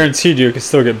strategically- guaranteed you. It could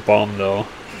still get bombed though.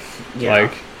 Yeah.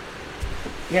 Like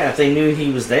Yeah, if they knew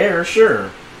he was there,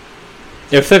 sure.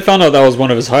 if they found out that was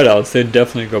one of his hideouts, they'd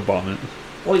definitely go bomb it.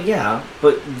 Well, yeah,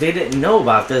 but they didn't know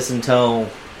about this until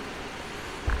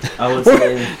I would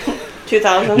say.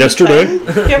 2000. Yesterday?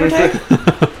 Give or take.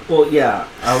 Well, yeah,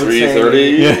 I would 3:30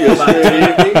 say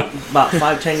yesterday. about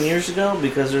 5-10 years ago,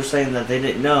 because they're saying that they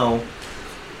didn't know,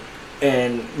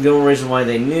 and the only reason why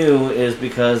they knew is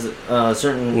because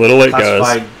certain Little late, guys.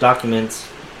 classified documents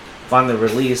finally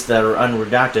released that are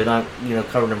unredacted, not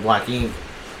covered in black ink.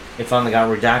 It finally got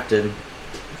redacted,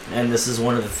 and this is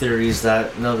one of the theories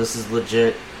that no, this is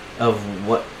legit of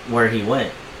where he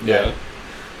went. Yeah.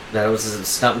 That it was a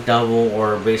stunt double,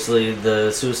 or basically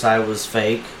the suicide was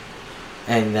fake,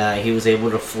 and he was able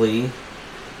to flee,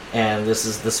 and this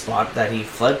is the spot that he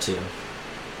fled to,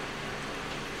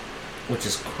 which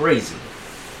is crazy.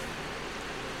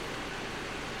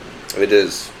 It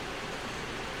is.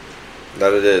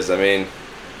 That it is. I mean,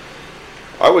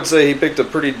 I would say he picked a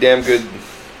pretty damn good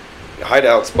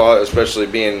hideout spot, especially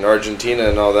being in Argentina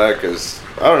and all that, because,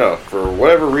 I don't know, for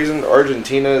whatever reason,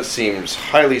 Argentina seems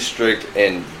highly strict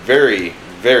and very,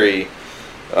 very,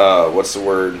 what's the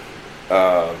word,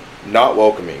 not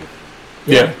welcoming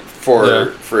Yeah.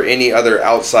 for any other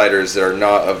outsiders that are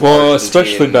not of Well, Argentinian-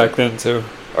 especially back then too.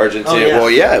 Argentina. Oh, yeah. Well,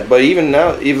 yeah, but even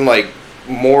now, even like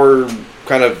more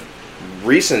kind of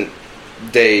recent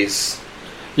days.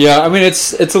 Yeah, I mean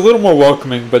it's a little more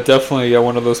welcoming, but definitely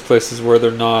one of those places where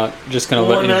they're not just gonna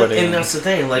let anybody and in. that's the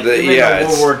thing. Like The- even yeah, in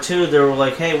World it's- War II, they were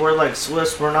like, "Hey, we're like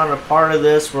Swiss. We're not a part of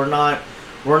this. We're a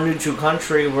neutral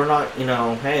country. We're not.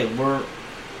 Hey, we're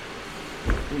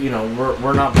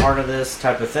not part of this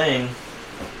type of thing.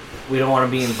 We don't want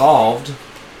to be involved."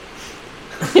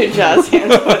 Your jazz hands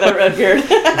with a red beard.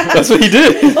 That's what he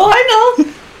did. Oh, I know.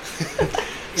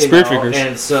 Spirit fingers.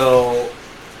 And so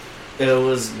it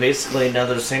was basically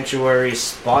another sanctuary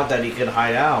spot that he could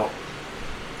hide out,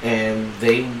 and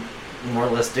they more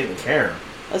or less didn't care.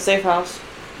 A safe house.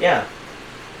 Yeah.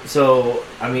 So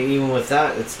I mean, even with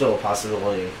that, it's still a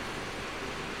possibility.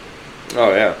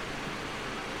 Oh yeah.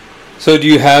 So do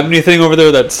you have anything over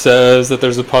there that says that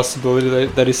there's a possibility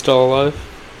that he's still alive?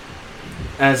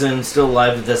 As in, still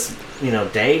alive to this,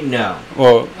 day? No.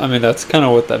 Well, I mean that's kind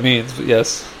of what that means, but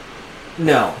yes.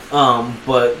 No.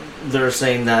 But they're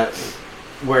saying that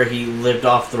where he lived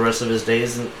off the rest of his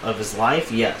days of his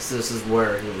life, yes, this is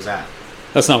where he was at.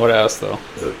 That's not what I asked though.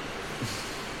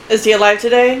 Is he alive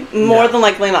today? More No. than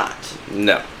likely not.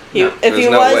 No. If There's he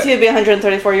no was, way. he'd be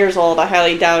 134 years old. I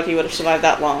highly doubt he would have survived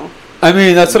that long. I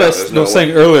mean that's what No, I there's was no saying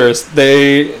way. earlier. Is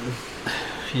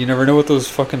you never know with those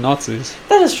fucking Nazis.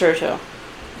 That is true, too.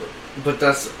 But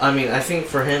I think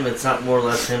for him, it's not more or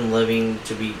less him living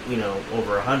to be,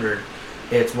 over 100.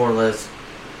 It's more or less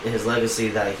his legacy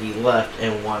that he left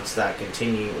and wants that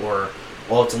continue, or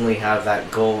ultimately have that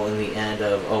goal in the end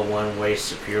of a one-way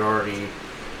superiority,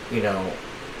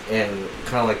 and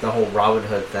kind of like the whole Robin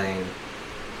Hood thing,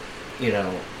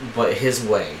 but his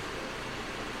way.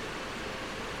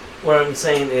 What I'm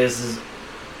saying is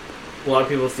a lot of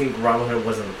people think Robin Hood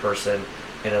wasn't a person,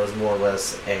 and it was more or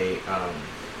less a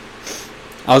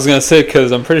I was gonna say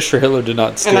because I'm pretty sure Hitler did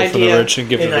not steal from the idea. rich and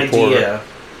give to an the poor. idea,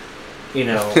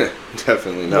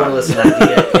 Definitely more or not. less an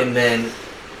idea, and then,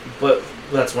 but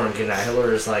that's what I'm getting at.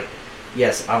 Hitler is like,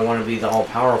 yes, I want to be the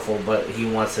all-powerful, but he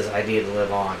wants his idea to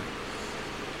live on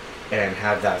and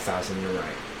have that 1,000-year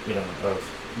right,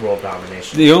 of world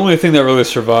domination. The only thing that really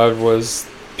survived was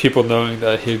people knowing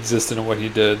that he existed and what he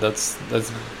did. That's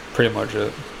pretty much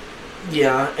it.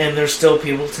 Yeah, and there's still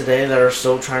people today that are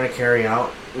still trying to carry out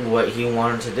what he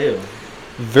wanted to do.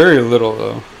 Very little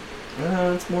though.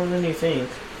 It's more than you think.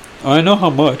 I know how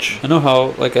much. I know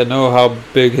how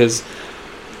big his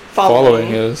following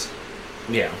is.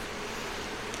 Yeah.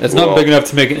 It's Well- not big enough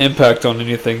to make an impact on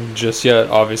anything just yet,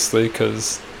 obviously,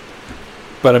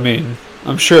 but I mean,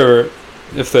 I'm sure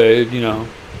if they,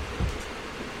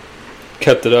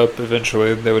 kept it up,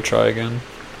 eventually they would try again.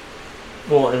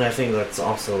 Well, and I think that's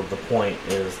also the point,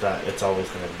 is that it's always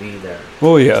going to be there.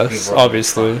 Well, yes, People are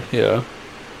obviously, trying. yeah.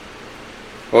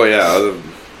 Oh yeah.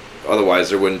 Otherwise,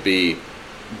 there wouldn't be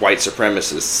white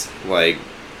supremacists like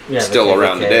Yeah, the still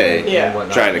around KKK today, and Yeah.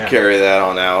 whatnot, trying to yeah. carry that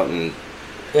on out. And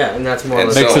Yeah, and that's more And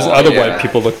or less Makes so his on, other yeah. white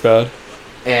people look bad.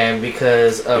 And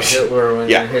because of Hitler and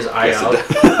Yeah, his yes,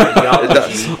 it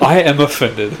ideology. I am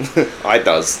offended. I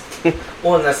does.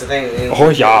 Well, and that's the thing. In Oh,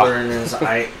 yeah. Hitler and his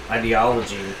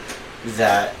ideology,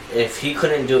 that if he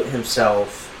couldn't do it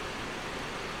himself,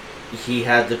 he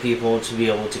had the people to be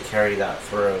able to carry that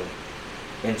through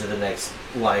into the next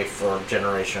life or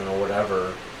generation or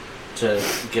whatever to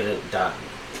get it done.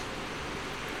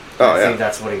 Oh I think yeah.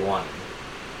 that's what he wanted.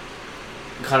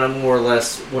 Kind of more or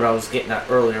less what I was getting at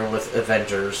earlier with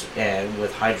Avengers and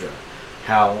with Hydra.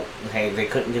 How, hey, they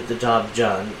couldn't get the job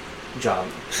done. Job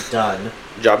John.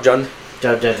 Job done.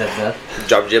 Job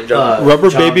Jib John. Rubber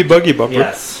Job- baby buggy bumper.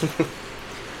 Yes.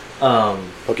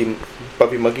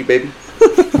 Puppy monkey baby.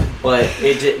 But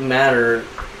it didn't matter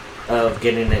of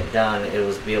getting it done. It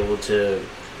was be able to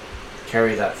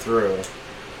carry that through.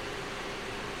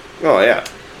 Oh yeah.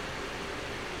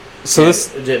 So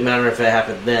this It didn't matter if it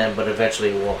happened then, but eventually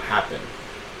it will happen.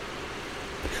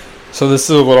 So this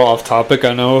is a little off topic,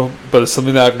 I know, but it's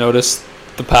something that I've noticed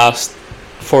the past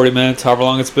 40 minutes, however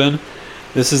long it's been.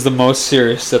 This is the most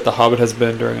serious that The Hobbit has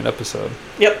been during an episode.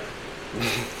 Yep.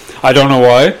 I don't know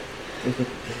why.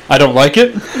 I don't like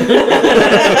it.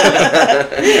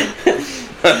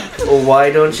 Well,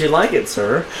 why don't you like it,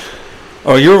 sir?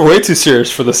 Oh, you were way too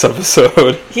serious for this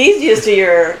episode. He's used to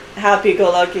your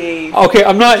happy-go-lucky. Okay,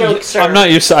 I'm not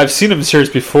Jokester. used to, I've seen him serious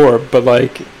before, but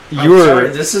like I'm you were sorry,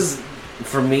 this is,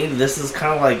 for me, this is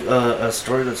kind of like a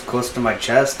story that's close to my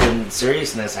chest in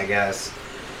seriousness, I guess.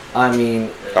 I mean,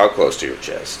 How close to your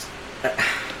chest?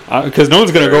 because no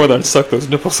one's gonna go in there and suck those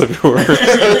nipples everywhere.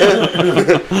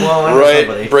 well, I know Right,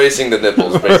 somebody. bracing the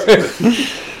nipples, basically.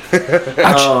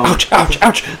 ouch, ouch, ouch,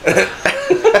 ouch.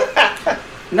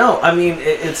 No, I mean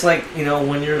it's like,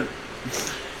 when you're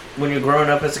growing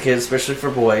up as a kid, especially for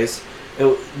boys,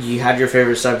 you had your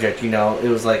favorite subject. It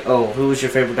was like, oh, who was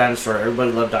your favorite dinosaur?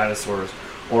 Everybody loved dinosaurs,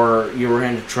 or you were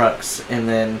into trucks. And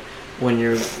then when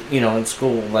you're in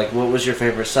school, like, what was your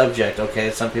favorite subject?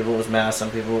 Okay, some people it was math, some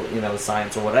people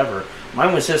science or whatever.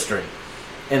 Mine was history,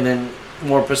 and then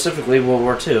more specifically World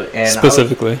War II. And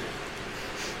Specifically.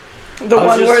 The I was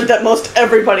one just- word that most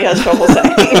everybody has trouble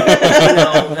saying.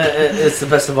 it's the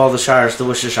best of all the shires, the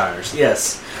Worcestershires.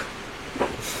 Yes.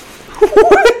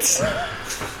 What?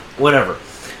 Whatever.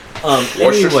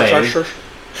 Anyway, and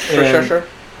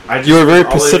I just You were very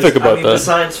always- specific about that.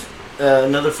 Besides,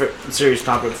 another serious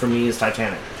topic for me is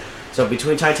Titanic. So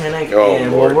between Titanic Oh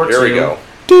and Lord, World War here II, we go.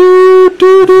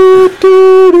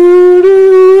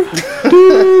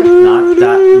 not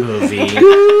that movie.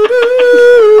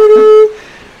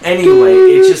 Anyway,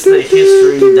 it's just the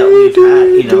history that we've had,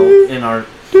 in our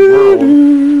world.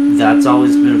 That's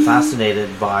always been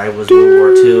fascinated by was World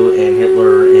War II and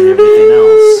Hitler and everything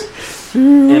else.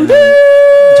 And then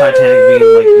Titanic being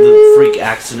like the freak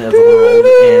accident of the world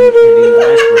and hitting the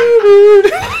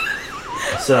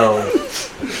iceberg. So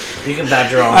you can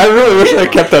badger on. I really wish I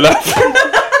kept that up.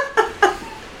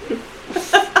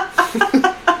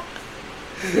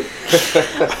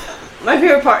 My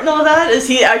favorite part in all that is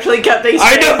he actually kept a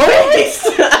I straight know. face.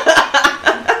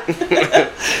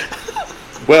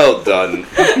 Well done.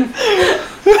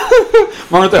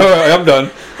 Martha, I'm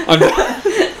done. I'm done.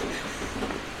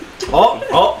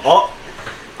 Oh.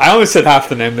 I only said half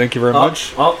the name, thank you very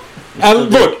much. Oh. And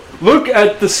look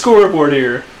at the scoreboard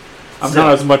here. I'm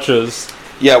not as much as...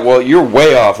 Yeah, well, you're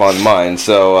way off on mine,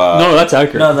 so... No, that's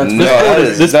accurate. No, that's No, that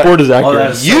is this not- board is accurate.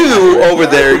 that's- You over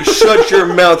there, shut your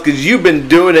mouth, because you've been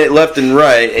doing it left and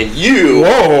right, and you,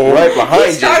 Whoa. right He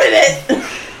behind started it.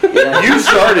 you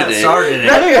started it. Started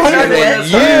it. And then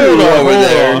you Hold on, over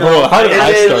there. hold on. How did And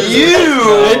I then start? you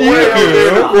And way over there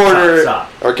in the Stop, corner stop,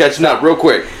 are catching up real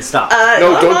quick. Stop.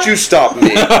 No, don't you stop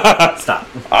me. Stop.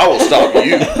 I will stop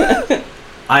you.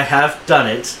 I have done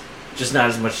it, just not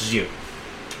as much as you.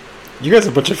 You guys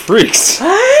are a bunch of freaks.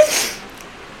 What?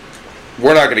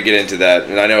 We're not going to get into that,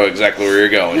 and I know exactly where you're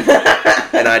going.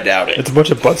 And I doubt it. It's a bunch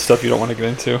of butt stuff you don't want to get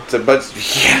into. But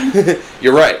yeah,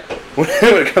 you're right. When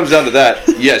it comes down to that,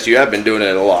 yes, you have been doing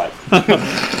it a lot.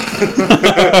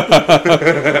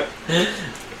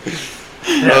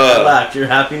 I laughed. You're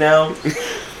happy now?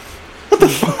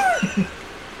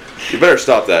 You better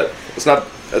stop that.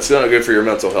 That's not good for your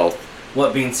mental health.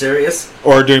 What, being serious?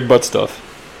 Or doing butt stuff.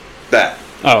 That.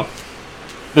 Oh.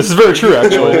 This is very true,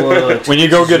 actually. When you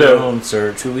go get your a own,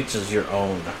 sir. 2 weeks is your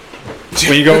own.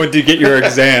 when you go to get your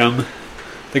exam,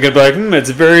 they're gonna be like, it's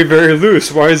very, very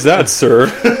loose. Why is that, sir?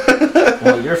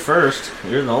 Well, you're first.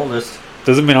 You're the oldest.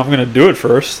 Doesn't mean I'm gonna do it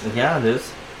first. Yeah, it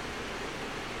is.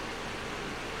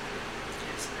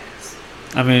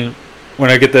 I mean, when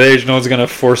I get that age, no one's gonna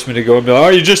force me to go and be like, oh,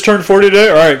 you just turned 40 today?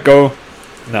 All right, go.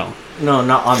 No. No,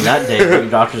 not on that day, but your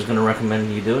doctor's going to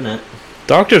recommend you doing it.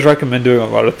 Doctors recommend doing a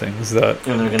lot of things that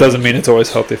And they're gonna doesn't mean it's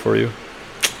always healthy for you.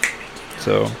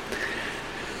 So,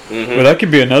 Mm-hmm. well, that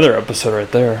could be another episode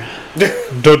right there.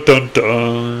 Dun dun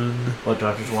dun. What,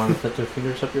 doctors want to put their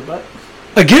fingers up your butt?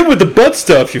 Again with the butt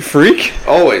stuff, you freak.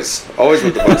 Always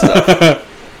with the butt stuff.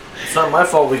 It's not my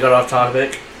fault we got off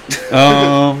topic.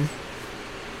 Yeah,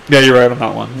 you're right on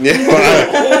that one. Yeah.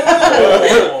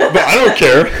 But I don't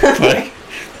care. Like,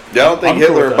 Yeah, I don't think I'm cool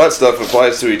Hitler with and butt stuff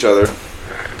applies to each other.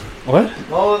 what?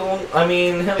 Well, I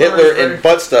mean, Hitler and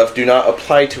butt stuff do not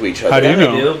apply to each other. How do you Yeah,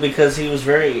 know? they do, because he was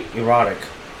very erotic,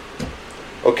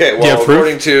 Okay, Do you well, have proof?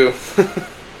 according to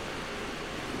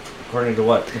according to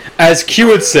what? As Q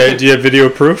would say, do you have video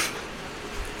proof?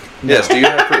 yes, do you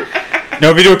have proof,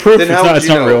 No video proof. Then It's how not. would It's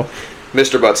you not know? real.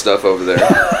 Mr. Butt Stuff over there?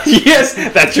 Yes,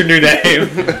 that's your new name.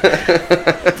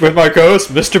 With my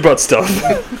co-host, Mr. Butt Stuff.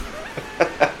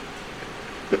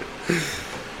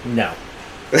 No.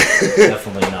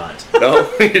 Definitely not. No,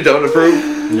 you don't approve.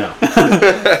 No.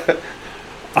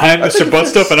 I am Mr. Butt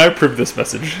Stuff, and I approve this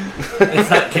message. It's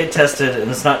not kid tested, and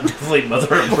it's not definitely mother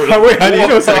approved. Oh, wait, how do you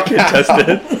know it's not kid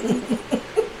tested?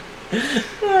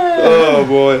 Oh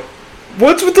boy.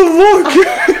 What's with the look?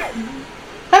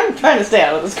 I'm trying to stay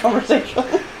out of this conversation.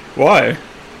 Why?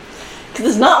 Because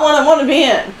it's not one I want to be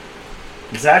in.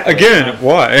 Exactly. Again,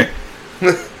 why?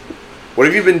 What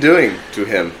have you been doing to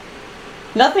him?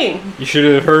 Nothing. You should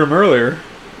have heard him earlier.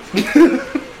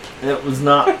 It was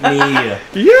not me. Yeah.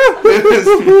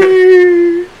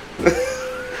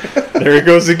 There he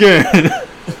goes again.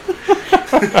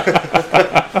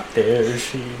 There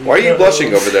she Why are you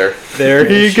blushing over there? There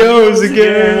he goes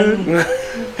again.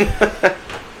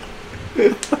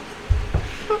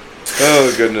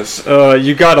 Oh goodness.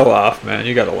 You gotta laugh, man.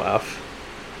 You gotta laugh.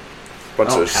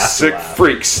 Bunch I don't of have to sick laugh.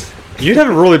 freaks. You'd have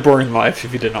a really boring life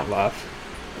if you did not laugh.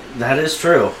 That is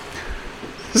true.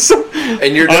 So,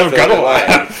 And you're I've definitely gotta lying.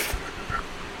 laugh.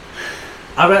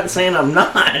 I'm not saying I'm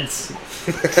not.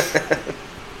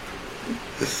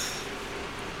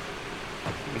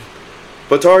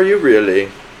 But are you really?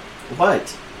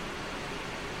 What?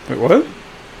 Wait, what?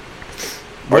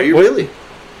 Are you What? really?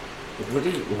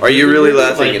 What Are you really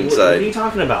laughing what inside? are you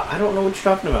talking about? I don't know what you're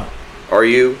talking about. Are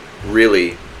you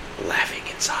really laughing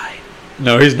inside?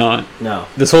 No, he's not. No.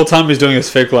 This whole time he's doing his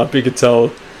fake laugh, you could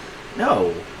tell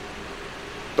No.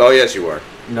 Oh yes, you are.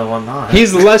 No, I'm not.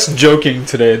 he's less joking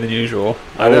today than usual.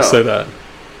 I I will know. say that.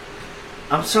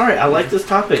 I'm sorry. I like this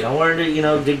topic. I wanted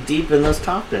to, dig deep in this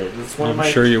topic. It's one of I'm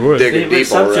my sure you would. Digging favorite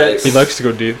deep, all right. subjects. He likes to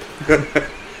go deep. like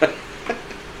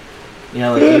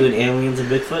you and aliens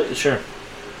and Bigfoot. Sure.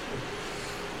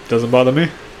 Doesn't bother me.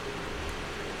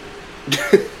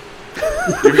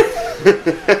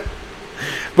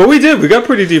 But we did. We got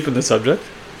pretty deep in the subject.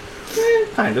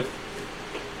 Kind of.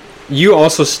 You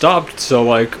also stopped, so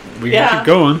like we can Yeah. keep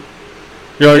going.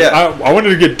 You're like, Yeah. I wanted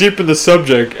to get deep in the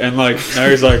subject, and like now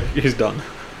he's like, he's done.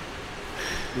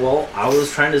 Well, I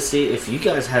was trying to see if you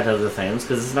guys had other things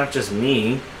because it's not just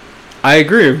me. I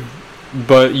agree,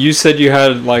 but you said you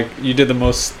had like you did the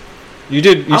most. You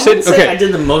did. You I said wouldn't say okay. I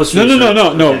did the most. No. research.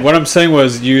 Okay. What I'm saying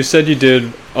was you said you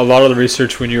did a lot of the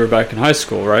research when you were back in high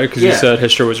school, right? Because you Yeah. said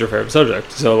history was your favorite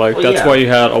subject. So like Well, that's yeah. why you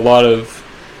had a lot of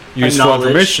useful Knowledge,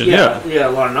 information. yeah,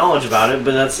 a lot of knowledge about it,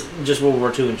 but that's just World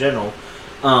War II in general.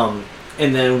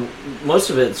 And then most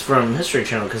of it's from History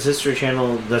Channel because History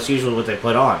Channel, that's usually what they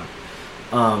put on.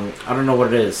 I don't know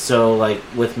what it is. So like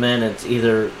with men, it's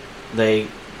either they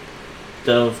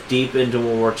dove deep into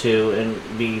World War II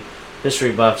and be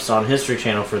history buffs on History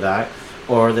Channel for that,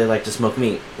 or they like to smoke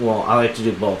meat. Well, I like to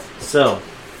do both. So,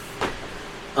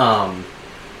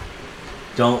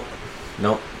 don't.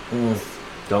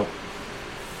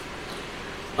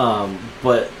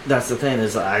 But that's the thing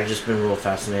is I've just been real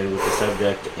fascinated with the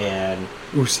subject and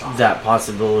Usa. that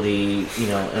possibility.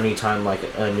 Anytime like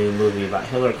a new movie about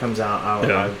Hitler comes out,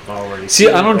 Yeah. I've already See,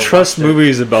 seen I it don't or trust watched it.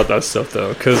 movies about that stuff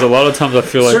though, because a lot of times I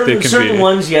feel like they can certain be.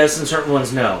 ones yes and certain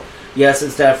ones no. Yes,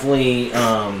 it's definitely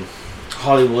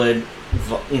Hollywood.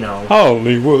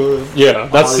 Hollywood. Yeah,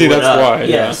 that's Hollywood up, why.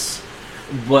 Yes,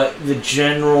 but the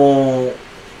general,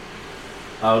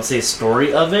 I would say,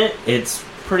 story of it, it's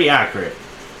pretty accurate.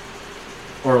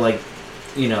 Or like,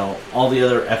 all the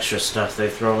other extra stuff they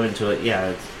throw into it. Yeah,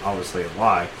 it's obviously a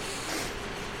lie.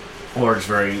 or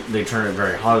they turn it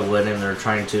very Hollywood and they're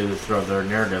trying to throw their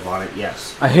narrative on it.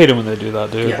 Yes. I hate it when they do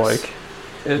that, dude. Yes.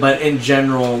 Like, But in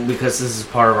general, because this is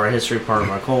part of our history, part of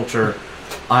our culture,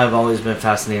 I've always been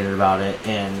fascinated about it,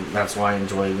 and that's why I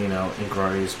enjoy,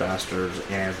 Inglourious Bastards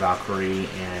and Valkyrie,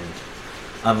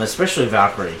 and especially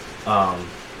Valkyrie.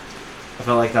 I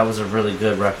felt like that was a really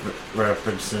good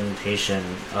representation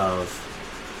of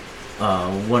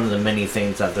one of the many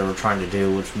things that they were trying to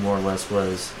do, which more or less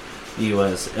was the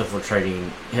U.S.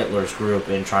 infiltrating Hitler's group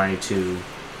and trying to,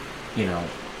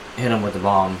 hit him with the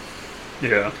bomb.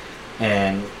 yeah.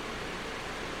 And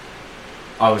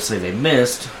obviously they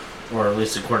missed, or at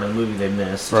least according to the movie they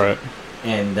missed. Right.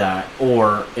 And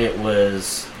or it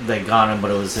was they got him, but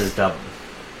it was his double.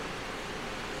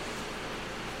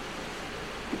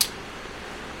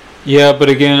 Yeah, but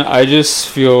again, I just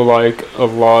feel like a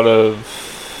lot of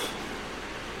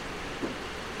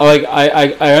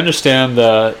I understand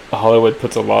that Hollywood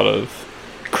puts a lot of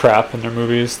crap in their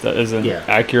movies that isn't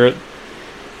accurate.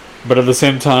 But at the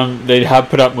same time, they have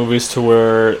put out movies to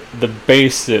where the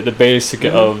basic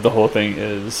of the whole thing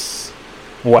is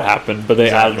what happened, but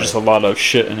they added just a lot of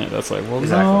shit in it. That's like, well,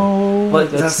 no, but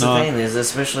that's not. the thing is,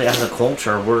 especially as a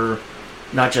culture, we're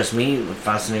not just me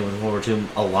fascinated with World War II.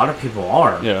 A lot of people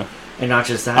are. Yeah. And not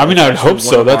just that. I mean, I'd hope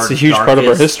so. That's a huge part of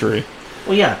our history.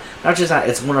 Well, yeah. Not just that.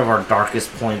 It's one of our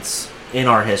darkest points in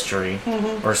our history,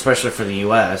 or especially for the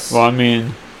U.S. Well, I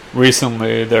mean,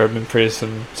 recently there have been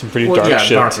some pretty dark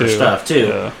shit darker too. stuff too.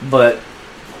 Yeah. But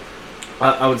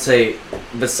I would say,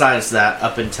 besides that,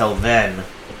 up until then,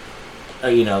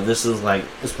 this is like,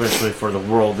 especially for the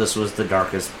world, this was the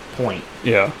darkest point.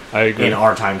 Yeah, I agree. In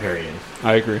our time period.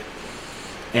 I agree.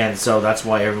 And so that's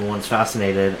why everyone's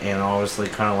fascinated, and obviously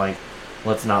kind of like,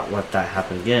 let's not let that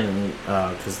happen again,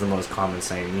 because the most common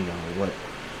saying,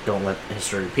 don't let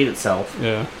history repeat itself.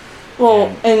 Yeah.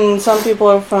 Well, and some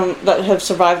people that have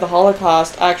survived the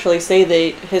Holocaust actually say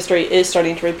that history is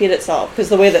starting to repeat itself, because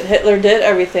the way that Hitler did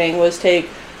everything was take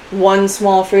one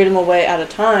small freedom away at a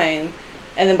time,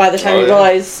 and then by the time you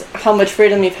realize how much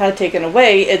freedom you've had taken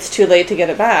away, it's too late to get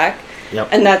it back. Yep.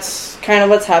 And that's kind of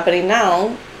what's happening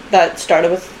now. That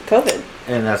started with COVID.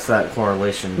 And that's that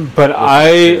correlation. But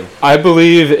I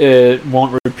believe it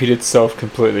won't repeat itself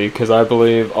completely, because I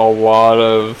believe a lot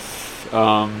of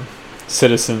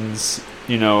citizens,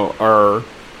 they know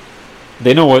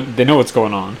what's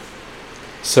going on.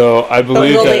 So I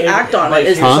believe will that they act on it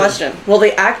is the question. Will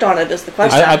they act on it is the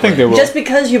question. I think they will. Just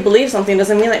because you believe something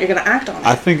doesn't mean that you're going to act on it.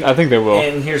 I think they will.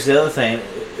 And here's the other thing: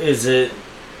 is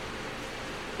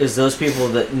those people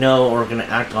that know are going to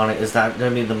act on it, is that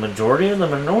going to be the majority or the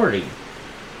minority?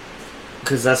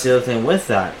 Because that's the other thing with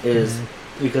that is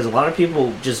because a lot of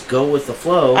people just go with the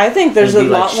flow. I think there's a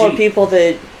lot more sheep. people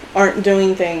that aren't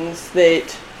doing things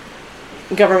that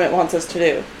government wants us to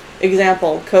do.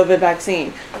 Example, COVID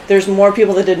vaccine. There's more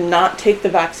people that did not take the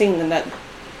vaccine than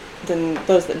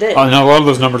those that did. And a lot of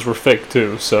those numbers were fake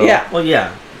too. So yeah. Well,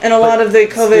 yeah. And a lot of the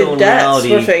COVID deaths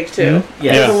were fake too. Mm-hmm.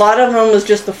 Yeah. Because a lot of them was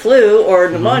just the flu or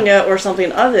pneumonia or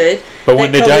something of it. But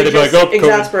when they died, they'd be like, "Oh, COVID."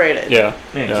 Exasperated. Yeah.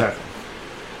 Exactly.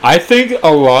 I think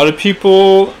a lot of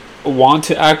people want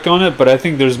to act on it, but I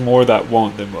think there's more that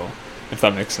won't than will, if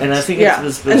that makes sense. And I think and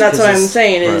that's what I'm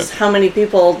saying is how many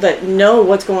people that know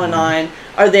what's going on,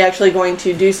 are they actually going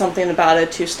to do something about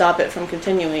it to stop it from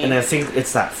continuing? And I think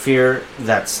it's that fear,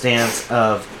 that stance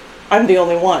of I'm the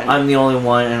only one. I'm the only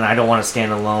one, and I don't want to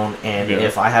stand alone. And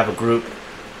if I have a group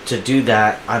to do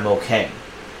that, I'm okay,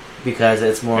 because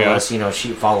it's more or less,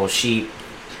 sheep follow sheep.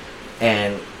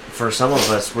 And for some of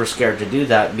us, we're scared to do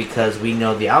that because we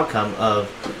know the outcome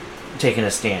of taking a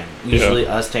stand. Usually,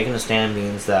 us taking a stand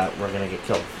means that we're going to get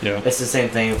killed. Yeah. It's the same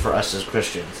thing for us as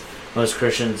Christians. Most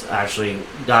Christians actually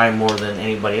die more than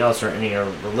anybody else or any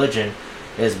other religion,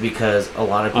 is because a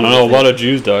lot of people. I don't know. A lot of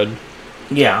Jews died.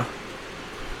 Yeah.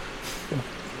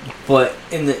 But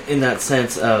in that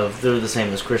sense of they're the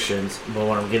same as Christians, but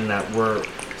what I'm getting at, we're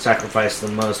sacrificed the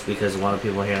most because a lot of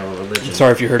people hate our religion.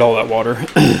 Sorry if you heard all that water.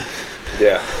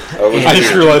 Yeah. I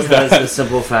just realized that. Because the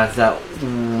simple fact that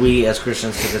we as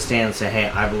Christians take a stand and say, hey,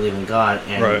 I believe in God,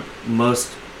 and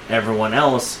most everyone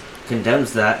else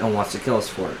condemns that and wants to kill us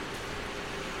for it.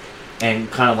 And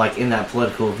kind of like in that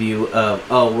political view of,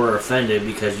 oh, we're offended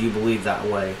because you believe that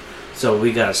way, so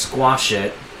we gotta squash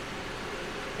it.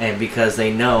 And because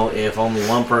they know if only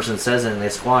one person says it and they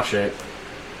squash it,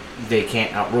 they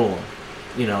can't outrule them.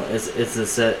 It's a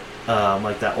set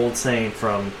like that old saying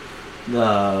from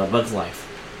Bug's Life,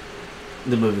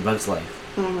 the movie Bug's Life.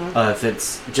 If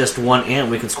it's just one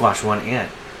ant, we can squash one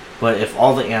ant. But if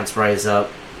all the ants rise up,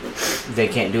 they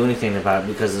can't do anything about it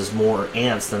because there's more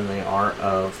ants than they are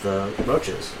of the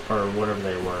roaches or whatever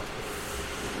they were.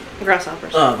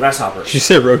 Grasshoppers. Grasshoppers. Did you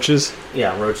say roaches?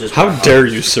 Yeah, roaches. How grasshoppers. dare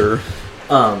you, sir?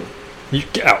 Um, You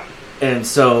get out. and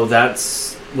so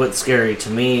that's what's scary to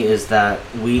me is that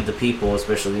we, the people,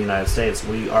 especially the United States,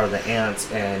 we are the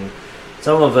ants, and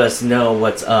some of us know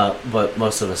what's up, but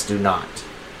most of us do not.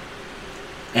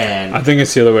 And I think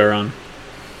it's the other way around.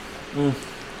 Mm.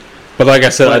 But like I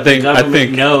said, but I think the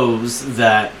government knows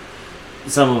that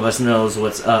some of us knows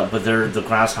what's up, but they're the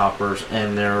grasshoppers,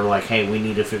 and they're like, "Hey, we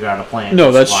need to figure out a plan." no,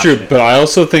 to that's squash true. it. But I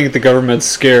also think the government's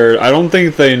scared. I don't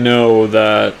think they know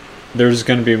that there's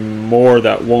going to be more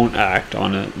that won't act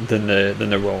on it than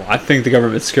there will. I think the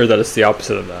government's scared that it's the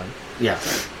opposite of that. yeah,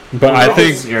 But We're I all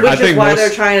think scared. Which I is think why most, they're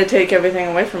trying to take everything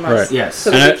away from us. Right. yes,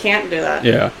 So And that I- we can't do that.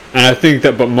 yeah, and I think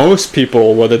that, but most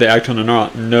people, whether they act on it or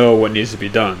not, know what needs to be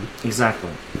done. exactly.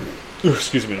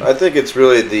 Excuse me. I think it's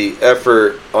really the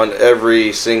effort on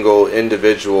every single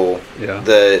individual Yeah.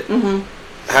 that Mm-hmm.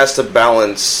 has to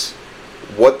balance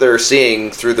what they're seeing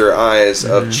through their eyes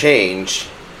Mm-hmm. of change,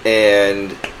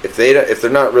 and if they're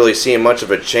not really seeing much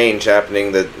of a change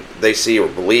happening that they see or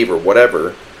believe or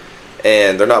whatever,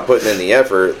 and they're not putting in the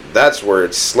effort, that's where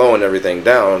it's slowing everything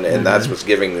down, and that's what's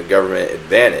giving the government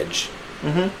advantage.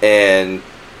 Mm-hmm. And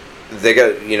they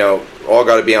got all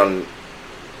got to be on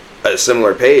a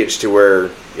similar page to where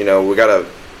we gotta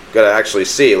actually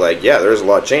see, like, yeah, there's a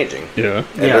lot changing, Yeah.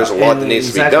 and there's a lot that needs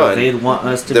to be done. They want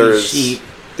us to There's- be sheep.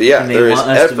 Yeah, And they there is want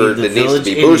us to be effort the that needs to village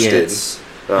be boosted. idiots.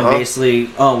 And Uh-huh. basically,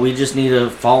 we just need to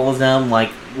follow them like,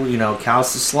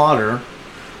 cows to slaughter,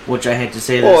 which I hate to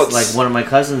say this, Well, it's- like one of my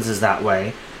cousins is that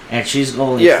way. And she's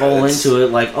going Yeah, full it's- into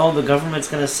it like, oh, the government's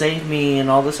going to save me and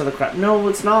all this other crap. No,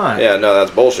 it's not. Yeah, no,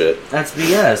 that's bullshit. That's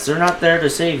BS. They're not there to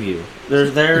save you. They're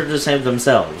there to save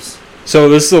themselves. So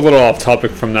this is a little off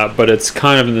topic from that, but it's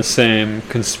kind of in the same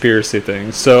conspiracy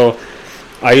thing. So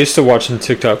I used to watch some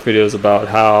TikTok videos about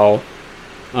how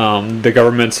the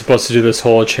government's supposed to do this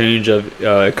whole change of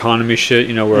economy shit,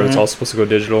 where it's all supposed to go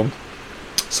digital.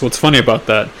 So what's funny about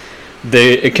that?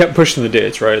 It kept pushing the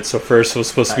dates, right? So first it was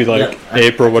supposed to be like Yep, I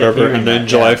April, kept whatever, hearing and then that,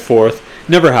 July yeah. 4th.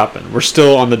 Never happened. We're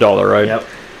still on the dollar, right? Yep.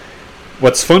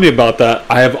 What's funny about that?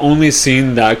 I have only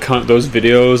seen those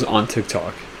videos on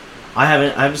TikTok. I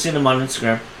haven't seen them on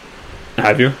Instagram.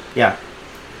 Have you? Yeah.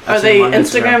 Are I've they seen them on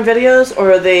Instagram videos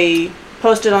or are they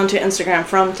posted onto Instagram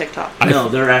from TikTok? No,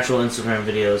 they're actual Instagram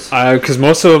videos. Because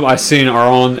most of them I've seen are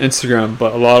on Instagram,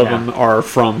 but a lot of Yeah. them are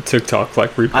from TikTok,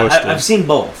 like reposted. I've seen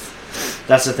both.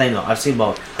 That's the thing, though. I've seen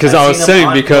both. 'Cause I've I was seen them saying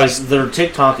on, because- like, they're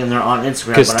TikTok and they're on Instagram.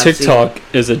 Because but I've seen- TikTok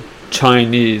is a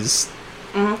Chinese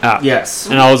app. Yes.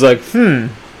 And I was like,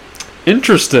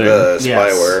 interesting. The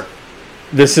Yes. spyware.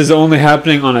 This is only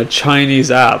happening on a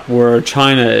Chinese app where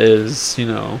China is,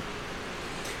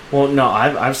 Well, no,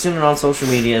 I've seen it on social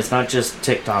media. It's not just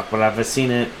TikTok, but I've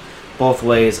seen it both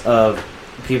ways of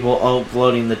people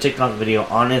uploading the TikTok video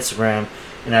on Instagram,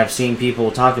 and I've seen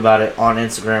people talk about it on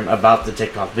Instagram about the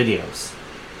TikTok videos.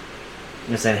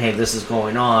 And saying, hey, this is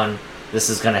going on, this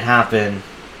is going to happen.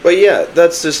 But yeah,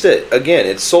 that's just it. Again,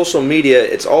 it's social media.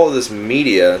 It's all of this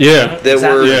media Yeah. that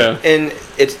Exactly. Yeah. and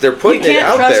they're You putting it can't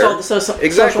out trust there. all the social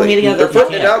Exactly. media They're that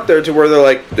putting it can't. out there to where they're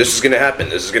like, this is going to happen.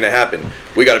 This is going to happen.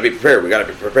 We got to be prepared. We got to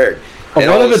be prepared. A And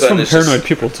lot all of it's sudden from it's just- paranoid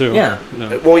people, too. Yeah.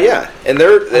 Well, yeah, and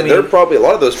they're mean- probably a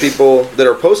lot of those people that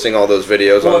are posting all those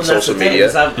videos Well, on and that's social the thing, media.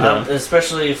 is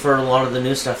especially for a lot of the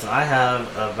new stuff that I have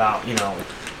about,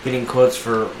 getting quotes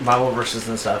for Bible verses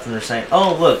and stuff, and they're saying,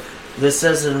 oh, look, this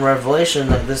says in Revelation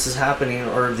that this is happening,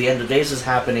 or the end of days is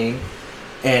happening,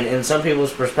 and in some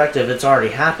people's perspective, it's already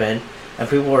happened, and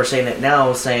people are saying it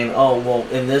now, saying, oh, well,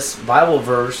 in this Bible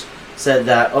verse said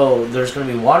that, oh, there's going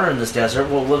to be water in this desert.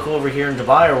 Well, look over here in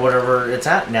Dubai or whatever it's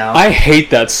at now. I hate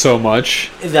that so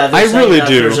much. That they're I saying really that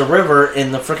do. There's a river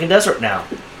in the freaking desert now.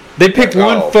 They pick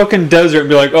one Oh. fucking desert and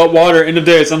be like, oh, water, end of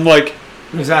days. I'm like,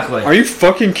 Exactly. are you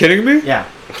fucking kidding me? Yeah.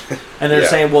 And they're Yeah.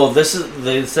 saying, well, this is,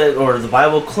 they said, or the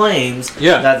Bible claims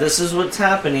Yeah. that this is what's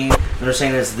happening. And they're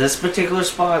saying it's this particular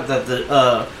spot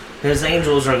that his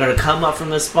angels are going to come up from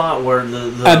this spot where the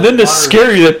And then to water-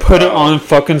 scare you, they put it on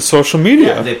fucking social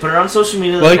media. Yeah, they put it on social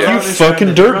media. they Like, put it you on Instagram, fucking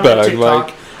they put it on dirtbag, TikTok.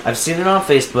 like- I've seen it on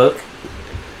Facebook.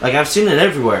 Like, I've seen it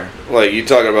everywhere. Like, you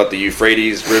talking about the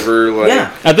Euphrates River? Like, Yeah.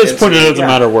 At this point, it incident? doesn't Yeah.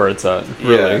 matter where it's at,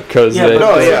 really, Yeah. because Yeah, but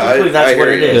No, yeah, specifically, I that's what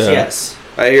hear it you. is, Yeah. yes.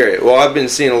 I hear it. Well, I've been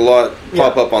seeing a lot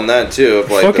pop up on that too, of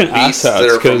like Fucking the beasts asshats, that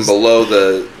are from 'cause- below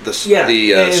the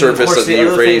And surface course, of the other thing,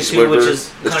 Euphrates too, River which is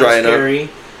that's kinda drying up. scary,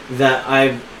 that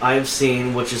I've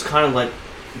seen, which is kind of like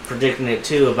predicting it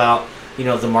too, about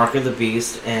the mark of the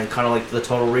beast and kind of like the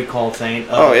Total Recall thing.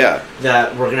 Oh yeah,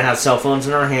 That we're gonna have cell phones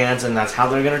in our hands, and that's how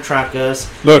they're gonna track us.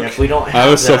 Look, and if we don't I have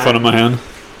have a cell that- phone in my hand.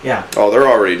 Yeah. Oh, they're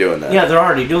already doing that. Yeah, they're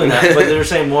already doing that, but they're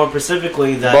saying more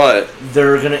specifically that But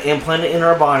they're going to implant it in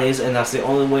our bodies, and that's the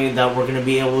only way that we're going to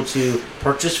be able to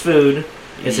purchase food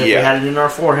is if we Yeah. had it in our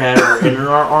forehead or in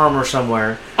our arm or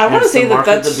somewhere. I And want to it's the say that mark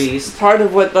of that's the beast. part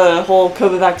of what the whole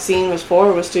COVID vaccine was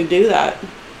for, was to do that.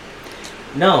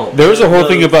 No. There was a whole the-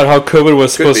 thing about how COVID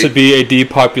was Could supposed to be a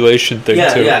depopulation thing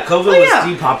Yeah, too. yeah. COVID Well, was yeah,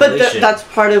 but depopulation. that's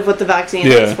part of what the vaccine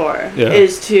Yeah, is for, yeah.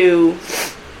 is to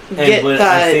get but I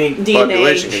that think DNA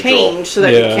population control. changed so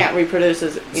that Yeah. it can't reproduce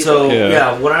as easily. So Yeah.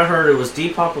 yeah, what I heard it was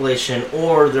depopulation,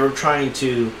 or they were trying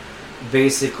to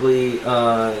basically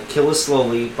kill us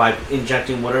slowly by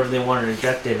injecting whatever they want to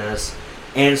inject in us,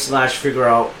 and slash figure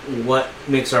out what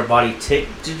makes our body tick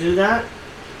to do that,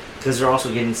 because they're also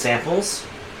getting samples,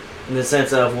 in the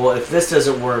sense of, well, if this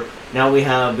doesn't work, now we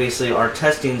have basically our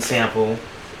testing sample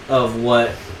of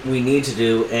what we need to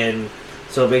do, and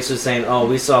so basically saying, oh,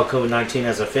 we saw COVID-19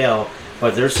 as a fail,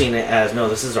 but they're seeing it as, no,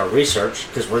 this is our research,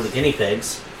 because we're the guinea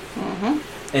pigs.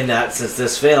 And that since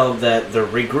this failed, that they're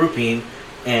regrouping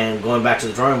and going back to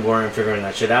the drawing board and figuring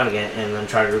that shit out again, and then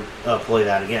try to play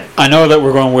that again. I know that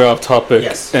we're going way off topic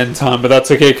Yes. and time, but that's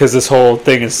okay because this whole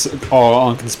thing is all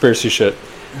on conspiracy shit.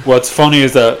 What's funny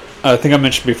is that I think I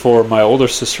mentioned before, my older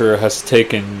sister has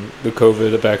taken the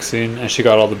COVID vaccine and she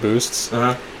got all the boosts,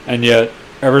 and yet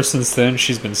ever since then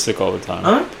she's been sick all the time.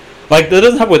 Huh? Like that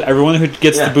doesn't happen with everyone who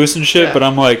gets Yeah. the boost and shit, Yeah. but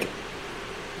I'm like,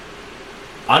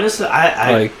 Honestly,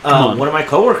 I Like, come on. one of my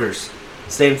coworkers,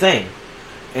 same thing,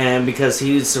 and because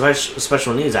he's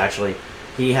special needs, actually,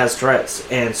 he has Tourette's,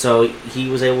 and so he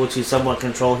was able to somewhat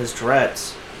control his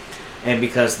Tourette's, and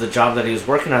because the job that he was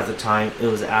working at the time, it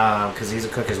was because he's a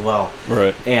cook as well,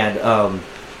 right, and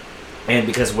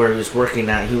because where he was working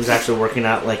at, he was actually working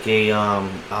at like a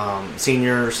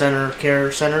senior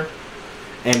care center,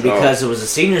 and because it was a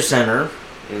senior center.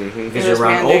 Because It you're was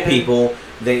around old mandated. people,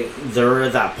 they're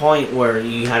at that point where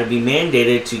you had to be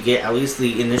mandated to get at least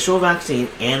the initial vaccine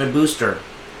and a booster.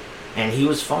 And he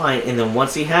was fine, and then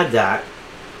once he had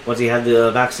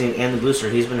the vaccine and the booster,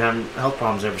 he's been having health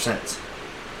problems ever since.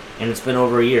 And it's been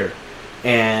over a year.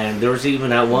 And there was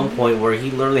even at one point where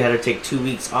he literally had to take 2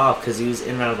 weeks off because he was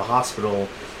in and out of the hospital,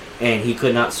 and he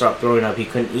could not stop throwing up. He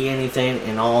couldn't eat anything,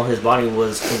 and all his body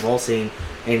was convulsing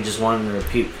and just wanted to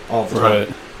puke all the time. right.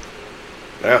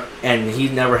 yeah, And he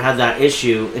never had that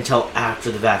issue until after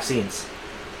the vaccines.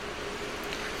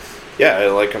 yeah,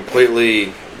 it like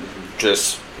completely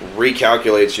just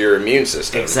recalculates your immune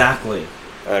system. Exactly.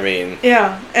 I mean,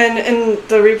 Yeah, and in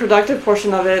the reproductive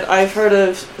portion of it, I've heard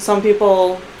of some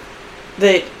people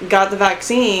that got the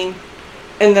vaccine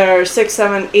in their 6th,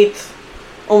 7th, 8th,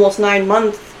 almost 9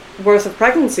 month worth of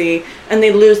pregnancy, and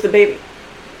they lose the baby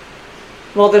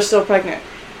while they're still pregnant.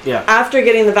 Yeah. After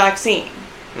getting the vaccine.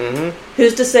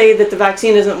 Who's to say that the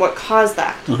vaccine isn't what caused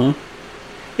that?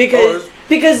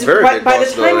 Because very by big the time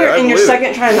possibility, you're I in your believe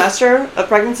it. second trimester of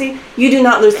pregnancy, you do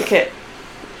not lose the kid.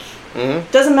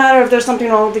 Doesn't matter if there's something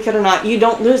wrong with the kid or not. You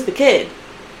don't lose the kid.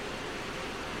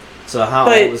 So how all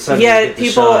of a But sudden you yet get the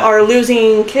people shot? are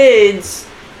losing kids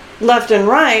left and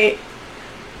right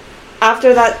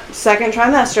after that second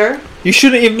trimester, You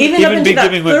shouldn't even up be into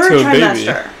that giving it third to a baby.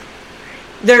 trimester.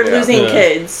 They're Yeah. losing Yeah.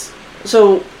 kids.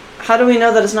 So how do we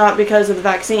know that it's not because of the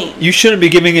vaccine? You shouldn't be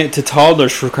giving it to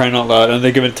toddlers for crying out loud, and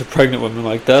they give it to pregnant women.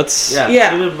 Like that's Yeah.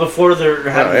 Yeah. Even before they're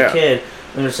having yeah. a kid,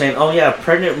 and they're saying, "Oh yeah,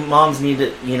 pregnant moms need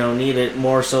it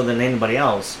more so than anybody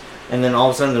else," and then all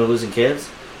of a sudden they're losing kids,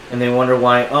 and they wonder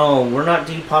why. Oh, we're not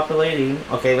depopulating.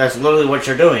 Okay, that's literally what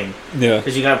you're doing, yeah.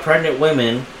 because you got pregnant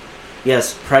women.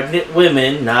 Yes, pregnant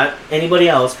women, not anybody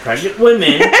else. Pregnant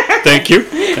women. Thank you,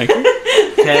 thank you.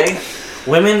 Okay,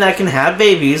 women that can have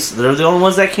babies. They're the only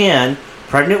ones that can.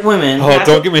 Pregnant women. Oh,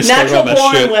 don't get me started on that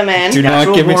Natural-born shit. women. Do not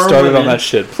Natural get me born started on women. that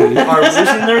shit, please. Are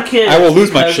losing their kids I will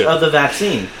lose my because shit. of the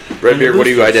vaccine. Redbeard, what do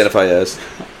you boosters. identify as?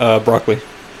 Broccoli.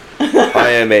 I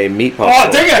am a meat Oh,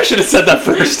 popsicle. dang it! I should have said that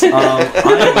first. I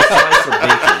am a slice of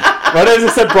bacon. Right as I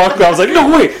said broccoli, I was like, no,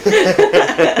 wait.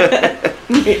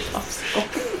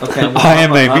 Okay, well, I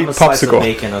am a I'm meat a slice popsicle. of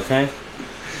bacon, okay?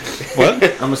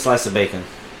 What? I'm a slice of bacon.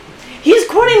 He's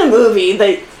quoting a movie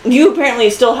that you apparently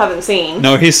still haven't seen.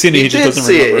 No, he's seen it. He He just did doesn't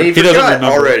see remember. it. He doesn't forgot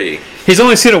remember already. He's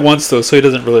only seen it once though, so he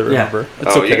doesn't really remember.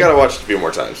 It's Oh, okay. you gotta watch it a few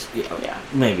more times. Yeah.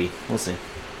 Maybe. We'll see.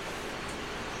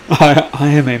 I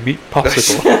am a meat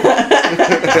popsicle.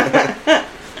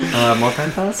 More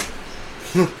time pass?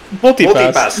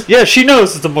 Multipass. Multipass. Yeah, she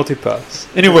knows it's a multipass.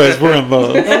 Anyways, we're in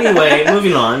love. Anyway,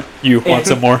 moving on. You want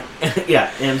some more? Yeah,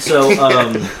 and so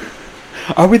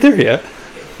Are we there yet?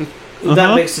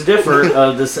 that makes the differ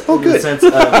of this in the good. sense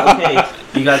of, okay,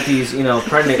 you got these,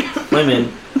 pregnant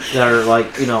women that are like,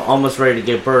 almost ready to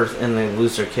give birth and they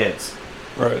lose their kids.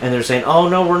 Right. and they're saying, "Oh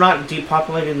no, we're not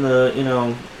depopulating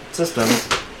the system,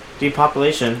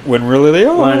 depopulation." When really they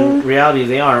are. When in reality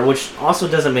they are, which also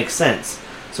doesn't make sense.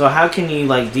 So how can you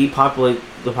like depopulate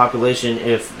the population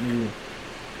if you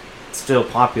still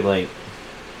populate?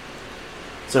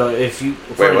 So if you,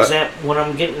 for Wait, what? example, what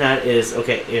I'm getting at is,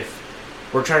 okay, if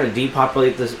we're trying to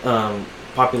depopulate this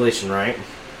population, right?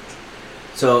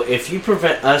 So if you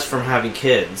prevent us from having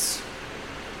kids,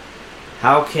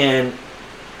 how can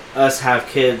us have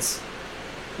kids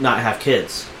not have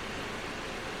kids?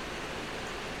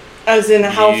 As in,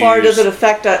 how far does Use- it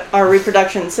affect our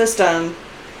reproduction system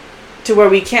to where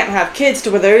we can't have kids,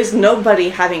 to where there is nobody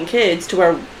having kids, to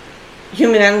where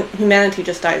humanity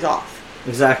just dies off?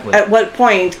 Exactly. At what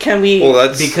point can we... Well,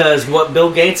 that's Because what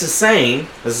Bill Gates is saying,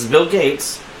 this is Bill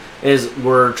Gates, is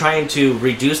we're trying to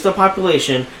reduce the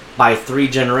population by 3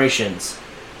 generations.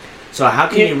 So how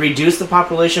can you reduce the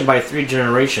population by 3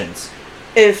 generations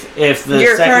if if the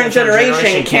your second current third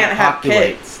generation can't have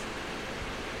populate? kids?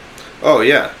 oh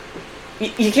yeah,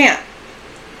 You can't.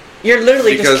 You're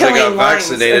literally because just they killing got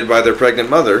vaccinated by their pregnant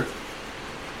mother.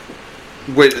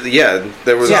 Wait, yeah,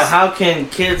 there was. So how can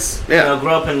kids Yeah.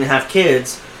 grow up and have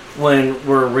kids when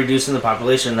we're reducing the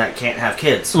population that can't have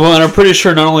kids? Well, and I'm pretty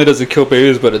sure not only does it kill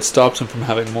babies, but it stops them from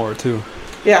having more too.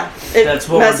 Yeah, it That's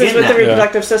what we're messes getting with the at.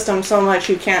 reproductive system so much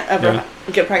you can't ever Yeah.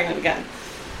 get pregnant again.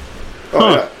 Oh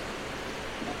Huh. yeah.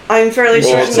 I'm fairly Well,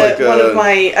 certain it's that like, one of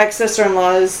my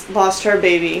ex-sister-in-laws lost her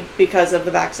baby because of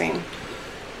the vaccine.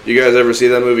 You guys ever see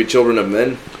that movie Children of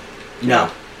Men?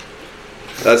 No.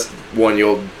 That's one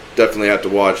you'll definitely have to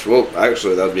watch. Well,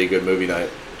 actually, that would be a good movie night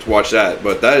to watch that.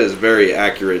 But that is very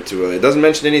accurate to it. It doesn't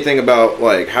mention anything about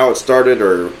like how it started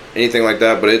or anything like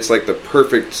that. But it's like the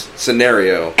perfect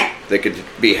scenario that could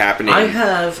be happening I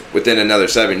have, within another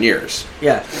 7 years.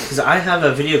 yeah, because I have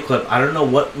a video clip. I don't know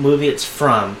what movie it's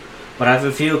from, but I have a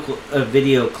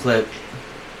video clip.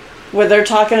 Where they're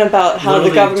talking about how the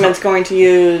Literally government's going to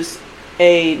use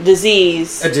a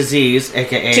disease A disease,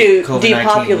 aka to COVID-19,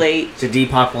 depopulate. to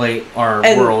depopulate our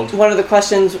And world. one of the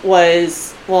questions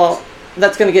was, well,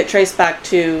 that's going to get traced back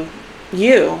to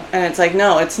you. And it's like,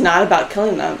 no, it's not about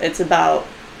killing them. It's about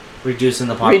Reducing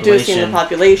the population. reducing the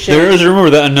population. There is, remember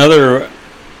that another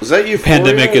Was that you?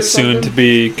 pandemic is soon to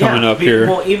be coming up here.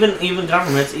 Well, even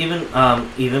governments, even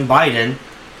Biden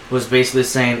was basically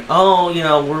saying, "Oh,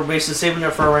 we're basically saving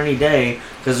it for a rainy day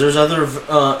because there's other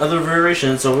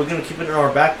variations, so we're going to keep it in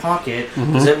our back pocket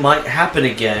because it might happen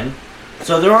again."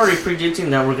 So they're already predicting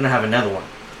that we're going to have another one.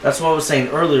 That's what I was saying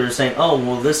earlier, saying, "Oh,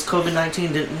 well, this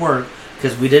COVID-19 didn't work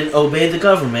because we didn't obey the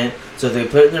government, so they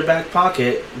put it in their back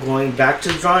pocket, going back to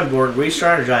the drawing board,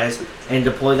 re-strategize, and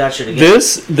deploy that shit again."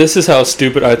 This is how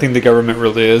stupid I think the government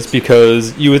really is,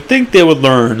 because you would think they would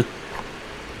learn.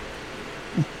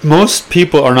 Most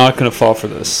people are not going to fall for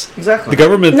this. Exactly. The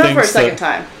government not for a thinks second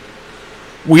that time.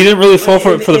 we didn't really fall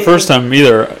for it for the first time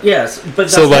either. Yes, but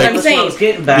that's So, what like- I was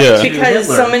getting back Yeah. to Because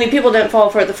Hitler. so many people didn't fall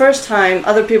for it the first time,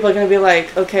 other people are going to be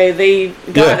like, okay, they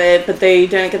got Yeah. it, but they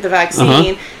didn't get the vaccine.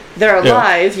 Uh-huh. They're Yeah.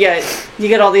 alive, yet you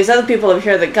get all these other people over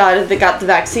here that got it, that got the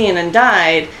vaccine and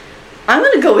died. I'm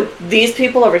going to go with these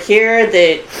people over here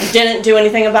that didn't do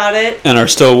anything about it And are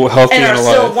still healthy and and, are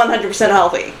alive. still 100%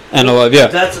 healthy. And alive, yeah.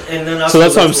 So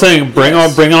that's what I'm saying. Bring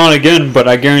it on again, but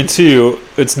I guarantee you,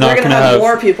 it's We're not going going to to have have.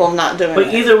 more people not doing But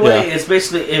it. either way, Yeah. it's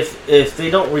basically if they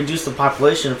don't reduce the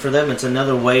population, for them it's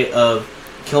another way of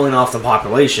killing off the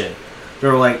population.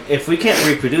 They're like, if we can't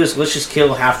reproduce, let's just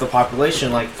kill half the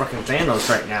population like fucking Thanos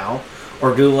right now,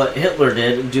 or do what Hitler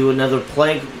did, do another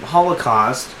plague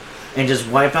holocaust, and just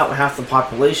wipe out half the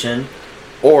population.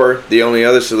 Or the only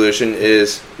other solution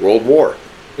is World War.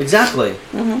 Exactly.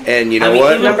 And you know I mean,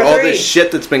 what? even Number All 3. this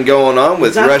shit that's been going on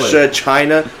with Exactly. Russia,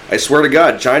 China. I swear to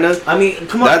God, China. I mean,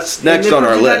 come on. That's next And on if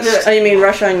our we had list. Oh, you mean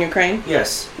Russia and Ukraine?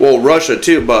 Yes. Well, Russia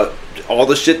too, but all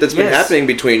the shit that's been Yes. happening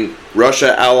between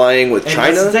Russia allying with And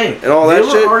China that's the thing. and all They that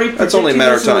were shit. already That's only a predicting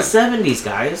matter of this in time. the 70s,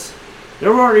 guys. They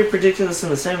were already predicting this in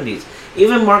the 70s.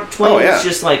 Even Mark Twain Oh, yeah. was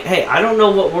just like, hey, I don't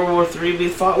know what World War III we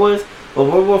fought with, but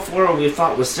World War IV we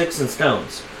fought with sticks and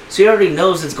stones. So he already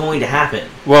knows it's going to happen.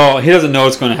 Well, he doesn't know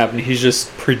it's going to happen. He's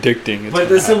just predicting it's But going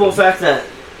the to simple happen. fact that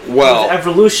Well, with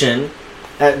evolution,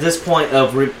 at this point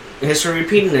of history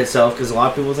repeating itself, because a lot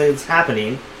of people think it's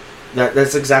happening,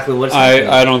 that's exactly what's happening.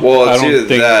 I don't. well, I it's don't either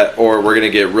think. that or we're gonna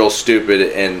get real stupid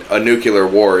and a nuclear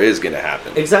war is gonna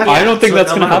happen. Exactly. I don't think So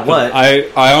that's no going to matter happen.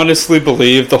 what, I honestly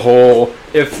believe the whole.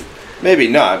 If Maybe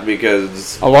not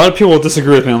because a lot of people will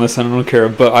disagree with me on this, and I don't care,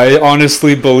 but I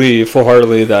honestly believe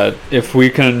full-heartedly that if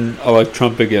we can elect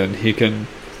Trump again, he can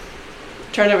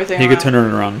Turn everything he around. could turn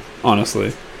it around.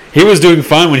 Honestly, he was doing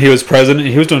fine when he was president.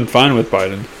 He was doing fine with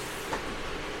Biden.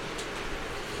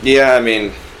 Yeah, I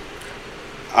mean,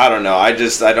 I don't know. I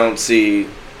don't see.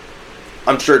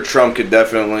 I'm sure Trump could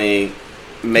definitely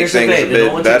make Here's the things thing, a it bit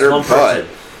only better, takes one but person.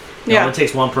 It Yeah. only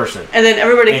takes one person. And then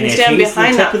everybody And can if stand he's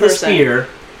behind the that tip of the person. spear,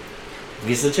 if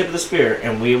he's the tip of the spear,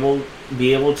 and we will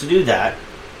be able to do that,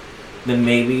 then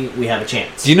maybe we have a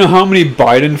chance. Do you know how many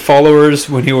Biden followers,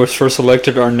 when he was first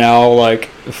elected, are now like,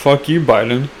 "Fuck you,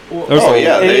 Biden"? Well, There's Oh, a-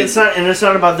 yeah. and they- it's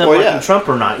not about them Well, liking yeah. Trump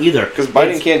or not either. because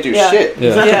Biden can't do Yeah. shit.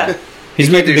 Yeah. Yeah. He's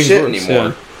He can't making do things shit worse.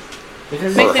 anymore.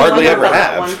 Because Makes Or me hardly wonder ever about that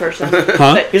have. one person. Yeah.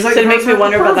 Huh? he's like So it makes me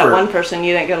wonder about that pervert. one person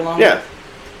you didn't get along Yeah. with.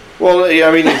 Well, yeah,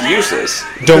 I mean, he's useless.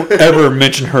 Don't ever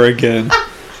mention her again.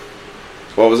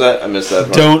 What was that? I missed that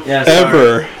part. Don't Yeah, sorry.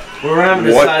 ever. We're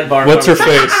having a What- sidebar. What's her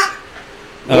conversation. face?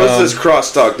 What's Um, this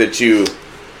crosstalk that you?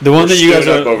 The one that you guys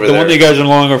stood are up over the one there. that you guys are no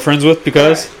longer friends with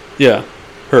because yeah,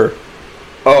 her.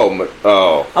 Oh.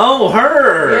 Oh,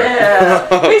 her.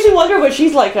 Yeah. Makes me wonder what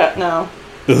she's like now.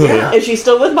 Yeah. Is she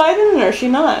still with Biden or is she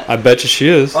not? I bet you she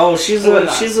is. Oh, she's Or a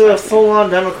not. full-on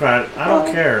Democrat. I don't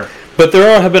Oh. care. But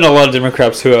have been a lot of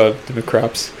Democrats who have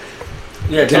Democrats.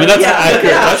 Yeah, I mean that's accurate.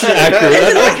 That's accurate.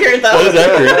 It's That accurate that is though.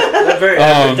 accurate. That's very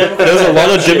accurate. Democrats There's a have lot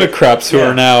that of shit Democrats who Yeah.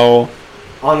 are now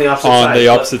on the opposite on side. the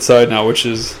opposite side now, which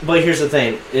is But here's the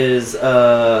thing: is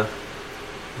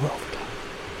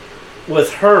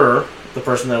with her, the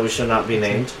person that we should not be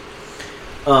named,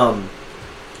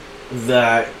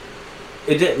 that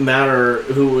it didn't matter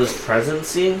who was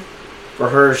presidency. For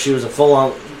her, she was a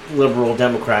full-on liberal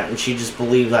Democrat, and she just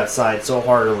believed that side so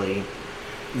heartily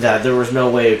that there was no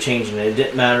way of changing it. It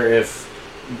didn't matter if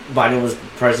Biden was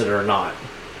president or not.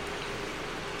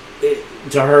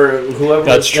 To her, whoever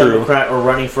That's was true. Democrat or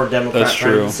running for Democrat That's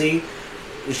true. presidency,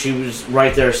 she was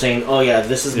right there saying, "Oh yeah,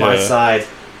 this is my Yeah. side.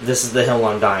 This is the hill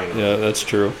I'm dying on." yeah, that's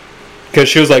true. Because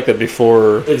she was like that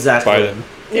before Exactly. Biden.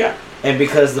 Yeah. And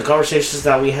because the conversations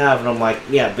that we have, and I'm like,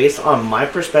 yeah, based on my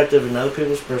perspective and other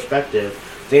people's perspective,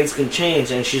 things can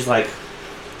change. And she's like,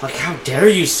 how dare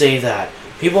you say that?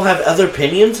 People have other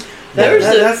opinions. There was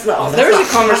That's a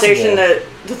conversation possible. that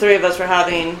the three of us were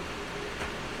having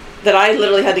that I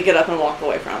literally had to get up and walk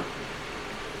away from.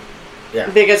 Yeah.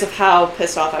 Because of how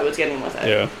pissed off I was getting with it.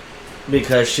 Yeah.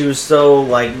 Because she was so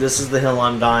like, this is the hill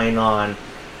I'm dying on.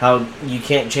 How you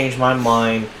can't change my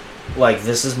mind. Like,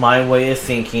 this is my way of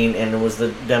thinking, and it was the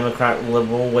Democrat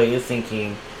liberal way of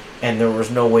thinking, and there was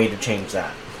no way to change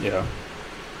that. Yeah.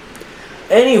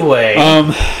 Anyway,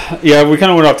 Yeah, we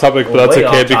kind of went off topic, but that's Way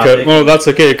okay off because topic. that's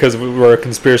okay because we're a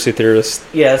conspiracy theorist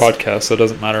yes. podcast, so it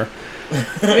doesn't matter.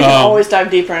 We can always dive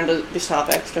deeper into these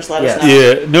topics. Just let us know.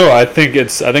 Yeah, no, I think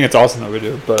it's awesome that we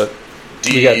do, but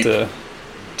we got to.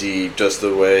 Deep, just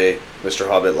the way Mr.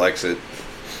 Hobbit likes it.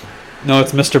 No,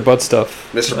 it's Mr. Butt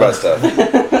Stuff. Mr. Butt Stuff.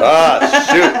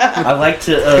 Ah, I like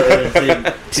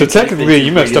to. So technically,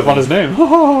 you messed up on his name.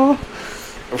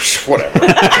 shoot. Whatever.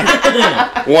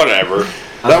 Whatever.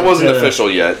 That wasn't to- official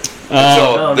yet. Um,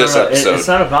 Until this episode. It's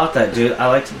not about that, dude. I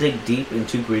like to dig deep and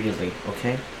too greedily.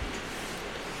 Okay.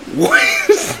 What?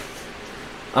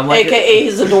 I'm like AKA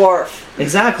he's a dwarf.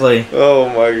 exactly. Oh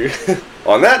my god.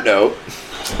 On that note.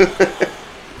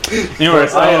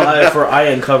 Anyways, I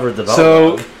uncovered the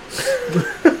so dog.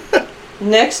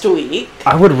 Next week.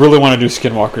 I would really want to do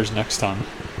Skinwalkers next time.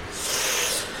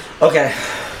 Okay.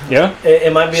 Yeah,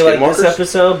 It might be like this Skinwalkers?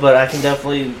 episode, but I can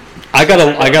definitely. I got a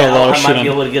lot of I shit might be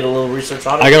on. able to get a little research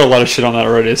on it. I got a lot of shit on that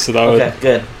already, so that Okay, would.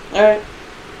 good. All right.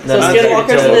 Then So I get Skinwalkers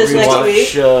to it is next rewatch,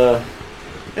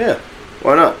 week. Yeah.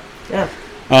 Why not?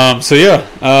 Yeah. So yeah,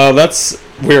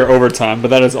 we're overtime, but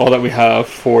that is all that we have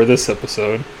for this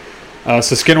episode.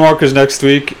 So Skinwalkers next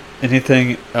week.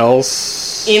 Anything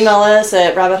else? Email us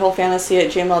at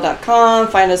rabbitholefantasy@gmail.com.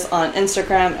 Find us on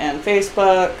Instagram and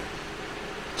Facebook.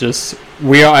 Just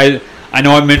I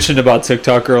know I mentioned about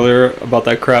TikTok earlier about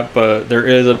that crap, but there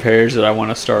is a page that I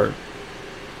want to start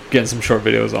getting some short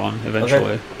videos on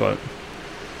eventually. But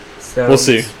We'll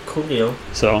see. Coolio.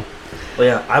 so Well,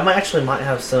 yeah, I might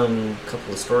have some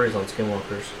couple of stories on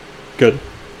Skinwalkers. good.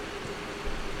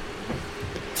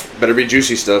 Better be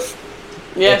juicy stuff.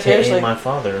 Yeah, AKA seriously. my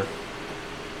father.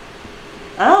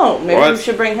 Oh, maybe What? we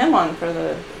should bring him on for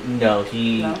the. No,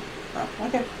 he. No. Oh,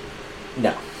 okay.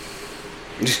 No.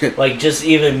 Like, just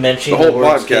even mentioning The whole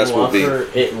word podcast will be-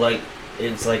 Skinwalker,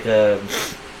 it's like a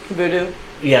Voodoo.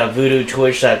 voodoo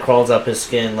twitch that crawls up his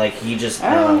skin. Like, he just.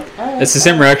 Oh, alright. It's the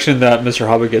same reaction that Mr.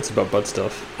 Hobbit gets about butt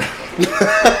stuff.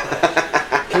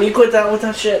 Can you quit that with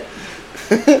that shit?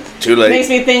 Too late. Makes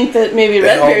me think that maybe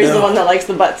Hell Redbeard is the no. one that likes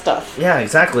the butt stuff. Yeah,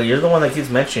 exactly. You're the one that keeps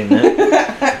mentioning it.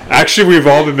 Actually, we've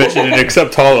all been mentioning it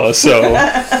except Tala. So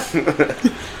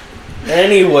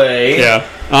Anyway. yeah.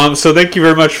 So thank you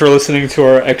very much for listening to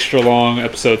our extra long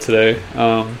episode today.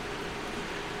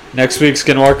 next week,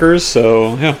 Skinwalkers.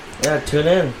 So yeah, Yeah, tune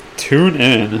in. tune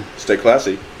in. Stay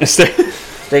classy. Stay-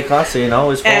 Stay classy and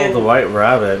always follow And- the White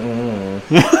Rabbit. Mm.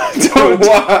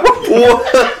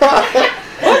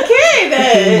 Okay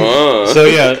then. So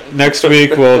yeah, next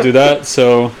week we'll do that.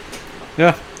 So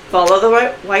yeah, Follow the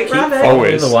white Keep rabbit. following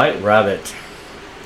Always. the White Rabbit.